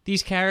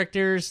 these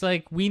characters,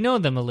 like, we know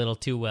them a little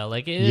too well.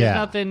 Like,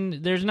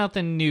 there's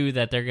nothing new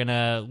that they're going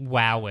to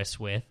wow us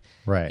with.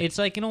 Right. It's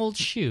like an old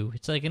shoe.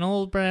 It's like an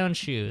old brown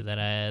shoe that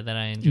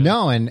I enjoy.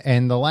 No,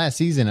 and the last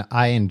season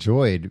I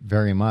enjoyed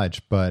very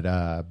much, but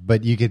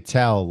you could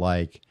tell,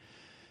 like,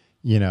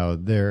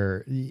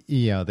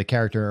 the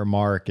character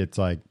Mark, it's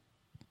like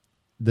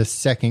the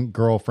second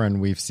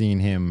girlfriend we've seen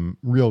him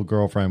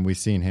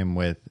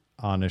with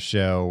on a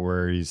show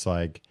where he's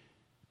like,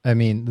 I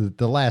mean,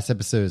 the last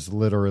episode is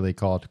literally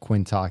called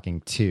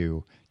Quintalking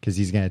 2 because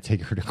he's going to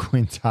take her to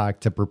Quintock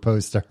to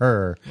propose to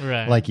her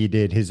like he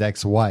did his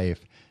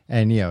ex-wife.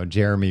 And,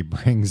 Jeremy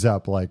brings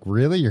up like,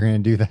 really? You're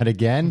going to do that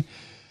again?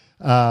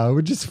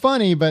 Which is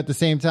funny, but at the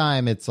same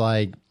time, it's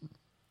like,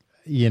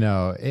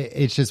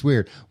 it's just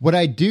weird.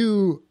 In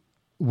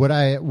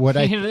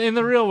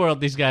the real world,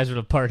 these guys would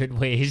have parted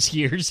ways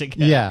years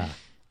ago. Yeah.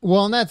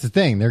 Well, and that's the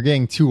thing. They're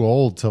getting too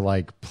old to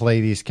like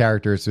play these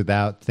characters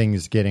without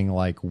things getting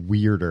like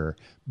weirder.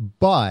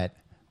 But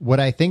what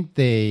I think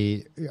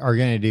they are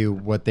going to do,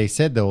 what they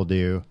said they'll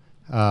do,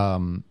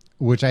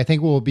 which I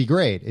think will be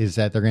great, is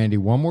that they're going to do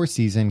one more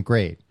season.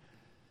 Great.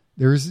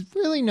 There's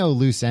really no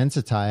loose ends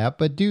to tie up,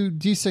 but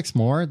do 6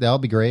 more. That'll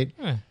be great.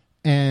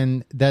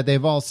 And that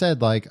they've all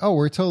said like, oh,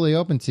 we're totally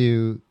open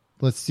to,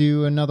 let's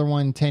do another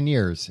one 10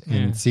 years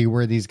and see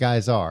where these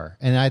guys are.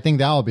 And I think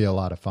that'll be a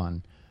lot of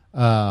fun.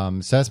 So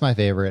that's my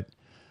favorite.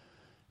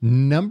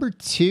 Number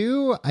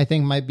 2, I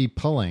think might be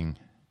Pulling.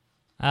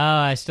 Oh,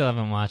 I still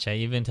haven't watched it.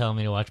 You've been telling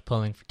me to watch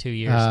Pulling for 2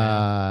 years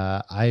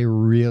now. I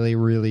really,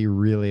 really,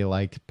 really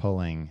liked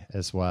Pulling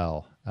as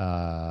well.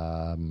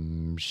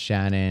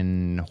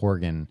 Shannon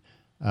Horgan.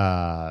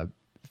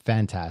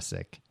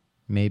 Fantastic.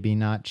 Maybe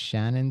not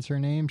Shannon's her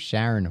name.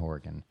 Sharon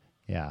Horgan.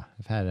 Yeah,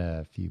 I've had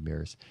a few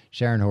beers.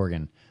 Sharon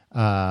Horgan.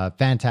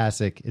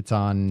 Fantastic. It's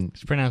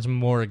pronounced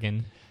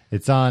Morgan.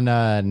 It's on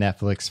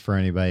Netflix for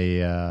anybody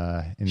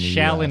in the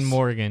Shallon US.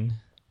 Morgan.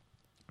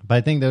 But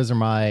I think those are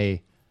my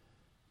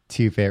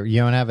 2 favorite.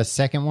 You don't have a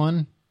second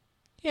one?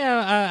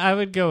 Yeah, I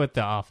would go with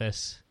The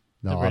Office.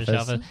 The British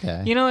Office.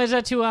 Okay. Is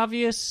that too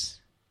obvious?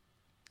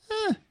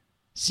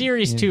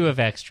 Series 2 of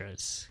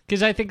Extras.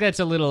 Because I think that's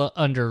a little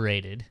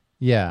underrated.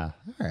 Yeah,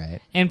 all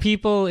right. And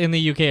people in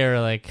the UK are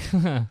like,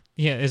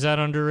 yeah, is that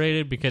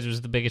underrated? Because it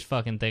was the biggest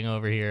fucking thing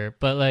over here.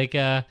 But, like,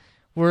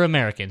 we're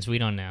Americans. We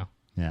don't know.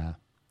 Yeah.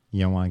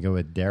 You don't want to go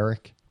with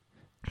Derek?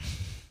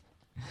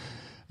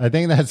 I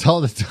think that's all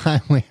the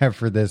time we have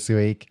for this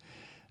week.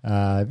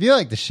 If you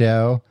like the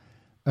show,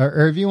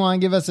 or if you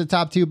want to give us a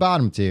top 2,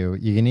 bottom 2,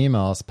 you can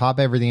email us,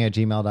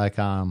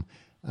 popeverything@gmail.com.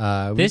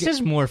 This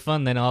is more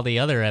fun than all the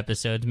other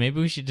episodes. Maybe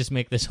we should just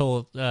make this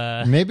whole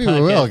maybe we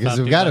will, because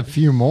we've got a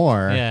few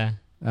more. Yeah.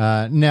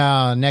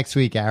 No, next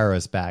week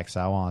Arrow's back, so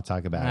I want to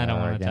talk about Arrow. I don't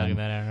want to talk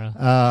about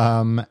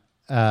Arrow.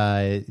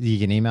 You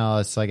can email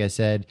us, like I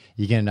said.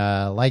 You can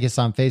like us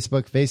on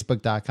Facebook,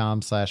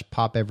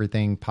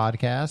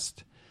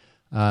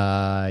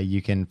 facebook.com/popeverythingpodcast.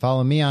 You can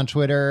follow me on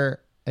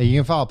Twitter. You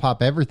can follow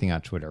Pop Everything on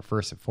Twitter,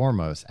 first and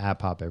foremost,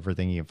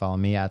 @PopEverything. You can follow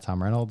me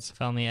 @Tom Reynolds.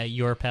 Follow me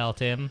your pal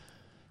Tim.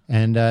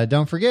 And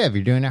don't forget, if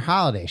you're doing your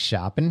holiday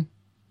shopping,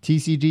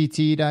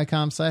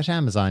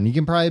 tcgt.com/Amazon. You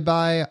can probably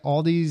buy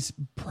all these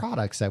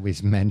products that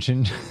we've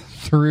mentioned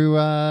through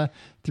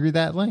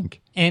that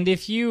link. And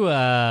if you,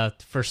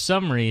 for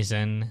some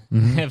reason,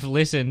 have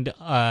listened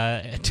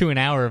to an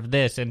hour of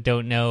this and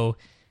don't know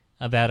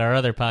about our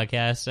other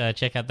podcasts,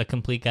 check out The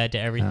Complete Guide to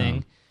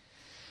Everything,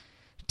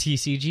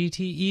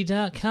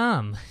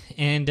 tcgte.com.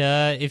 And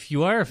if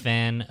you are a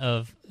fan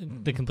of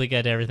The Complete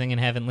Guide to Everything and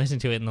haven't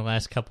listened to it in the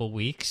last couple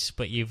weeks,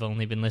 but you've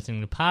only been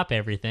listening to Pop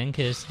Everything,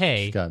 because,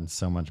 hey... It's gotten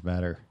so much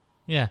better.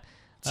 Yeah.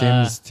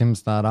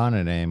 Tim's not on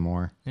it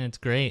anymore. It's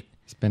great.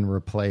 It's been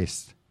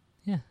replaced.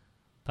 Yeah.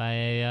 By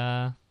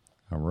a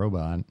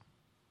robot.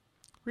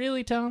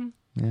 Really, Tom?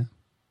 Yeah.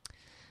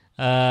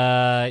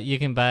 You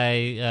can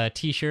buy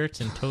T-shirts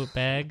and tote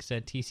bags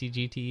at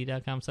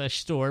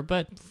tcgte.com/store,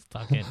 but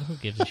fuck it, who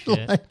gives a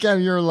shit? Like how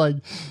you're like,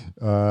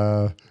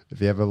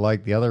 if you haven't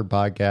liked the other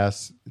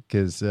podcasts,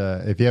 because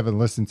if you haven't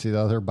listened to the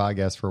other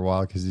podcasts for a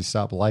while because you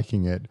stopped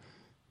liking it,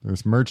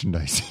 there's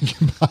merchandise you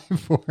can buy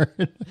for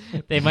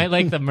it. They might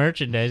like the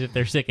merchandise if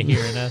they're sick of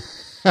hearing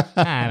us.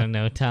 I don't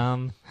know,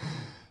 Tom.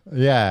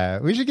 Yeah,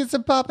 we should get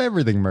some Pop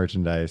Everything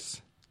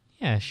merchandise.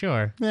 Yeah,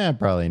 sure. Yeah,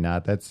 probably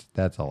not. That's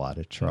a lot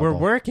of trouble. We're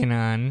working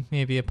on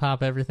maybe a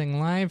Pop Everything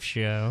live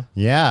show.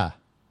 Yeah.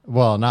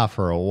 Well, not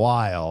for a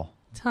while.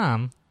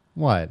 Tom.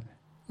 What?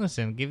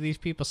 Listen, give these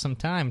people some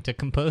time to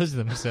compose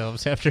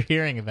themselves after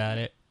hearing about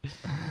it.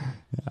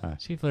 Yeah.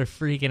 People are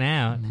freaking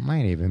out.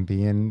 Might even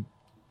be in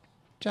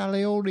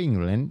jolly old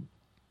England.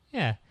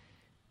 Yeah.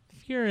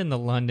 If you're in the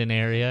London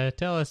area,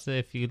 tell us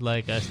if you'd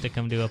like us to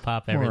come do a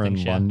Pop Everything We're in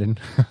show. London.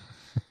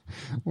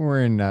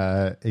 We're in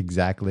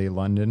exactly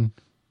London.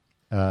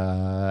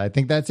 I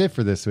think that's it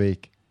for this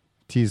week.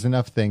 Tease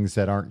enough things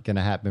that aren't going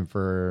to happen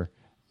for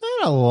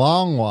not a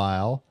long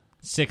while.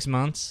 6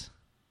 months?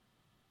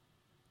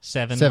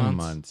 7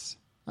 months.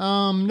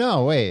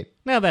 No, wait.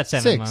 No, about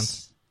 7 6.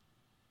 months.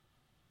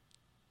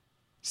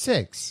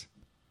 6.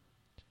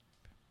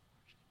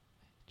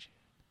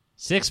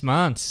 6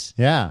 months.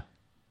 Yeah.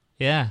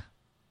 Yeah.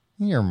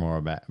 Hear more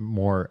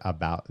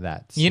about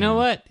that soon. You know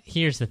what?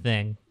 Here's the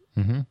thing.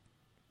 Mm-hmm.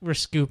 We're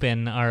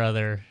scooping our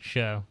other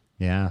show.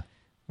 Yeah.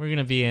 We're going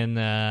to be in...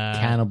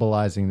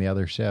 cannibalizing the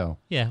other show.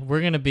 Yeah,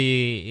 we're going to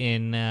be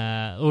in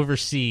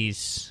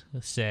overseas,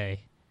 let's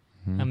say.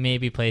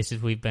 Maybe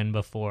places we've been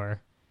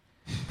before.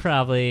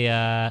 Probably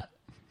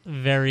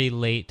very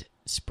late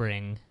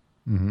spring.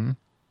 Mm-hmm.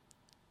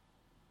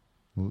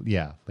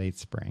 Yeah, late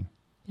spring.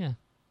 Yeah.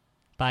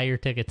 Buy your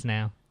tickets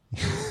now.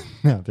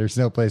 No, there's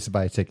no place to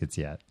buy tickets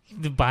yet.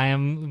 Buy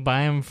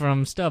them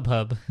from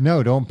StubHub.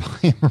 No, don't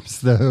buy them.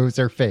 Those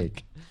are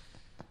fake.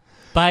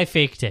 Buy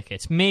fake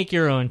tickets. Make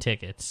your own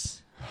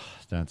tickets.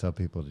 Don't tell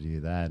people to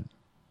do that.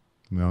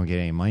 We won't get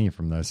any money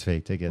from those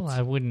fake tickets. Well,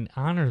 I wouldn't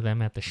honor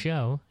them at the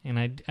show, and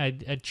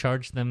I'd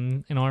charge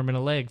them an arm and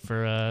a leg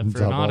for an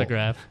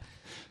autograph.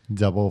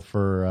 Double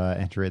for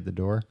entry at the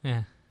door?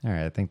 Yeah. All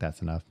right, I think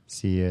that's enough.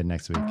 See you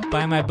next week.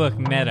 Buy my book,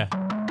 Meta.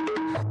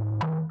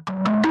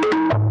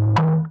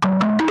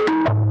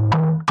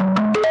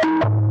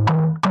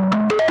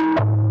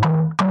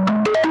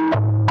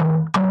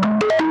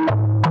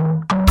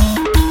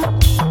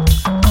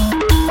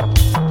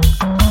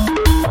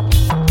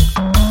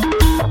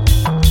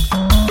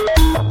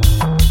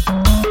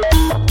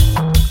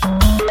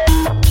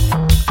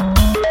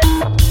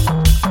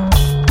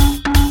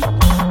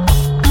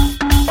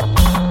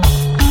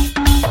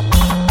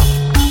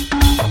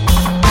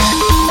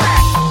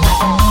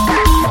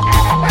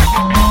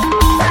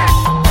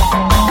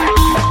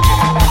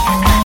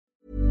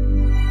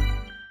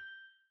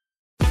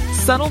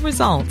 Subtle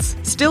results,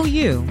 still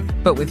you,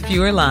 but with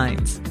fewer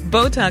lines.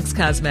 Botox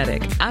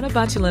Cosmetic,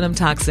 onabotulinum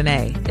toxin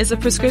A, is a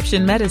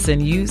prescription medicine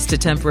used to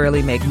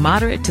temporarily make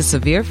moderate to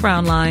severe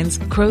frown lines,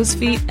 crow's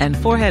feet, and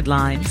forehead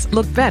lines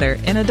look better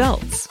in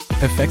adults.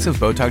 Effects of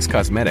Botox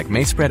Cosmetic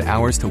may spread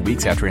hours to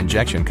weeks after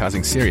injection,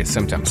 causing serious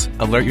symptoms.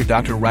 Alert your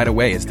doctor right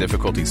away as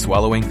difficulty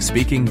swallowing,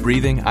 speaking,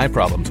 breathing, eye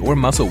problems, or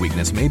muscle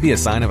weakness may be a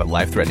sign of a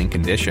life-threatening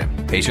condition.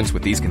 Patients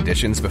with these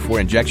conditions before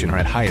injection are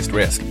at highest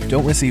risk.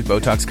 Don't receive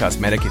Botox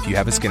Cosmetic if you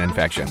have a skin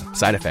infection.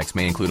 Side effects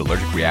may include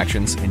allergic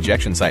reactions,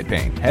 injection site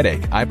pain,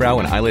 headache, eyebrow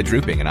and eyelid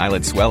drooping, and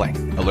eyelid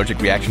swelling. Allergic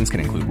reactions can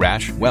include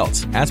rash,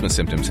 welts, asthma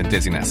symptoms, and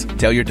dizziness.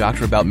 Tell your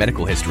doctor about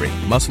medical history,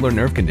 muscle or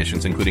nerve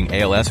conditions including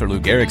ALS or Lou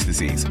Gehrig's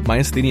disease,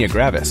 myasthenia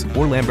gravis,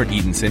 or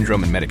Lambert-Eaton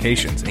syndrome, and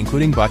medications,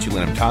 including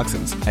botulinum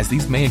toxins, as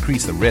these may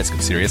increase the risk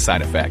of serious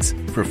side effects.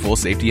 For full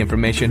safety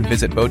information,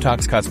 visit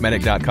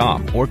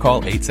BotoxCosmetic.com or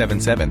call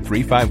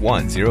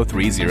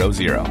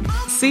 877-351-0300.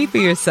 See for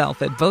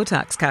yourself at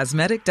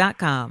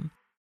BotoxCosmetic.com.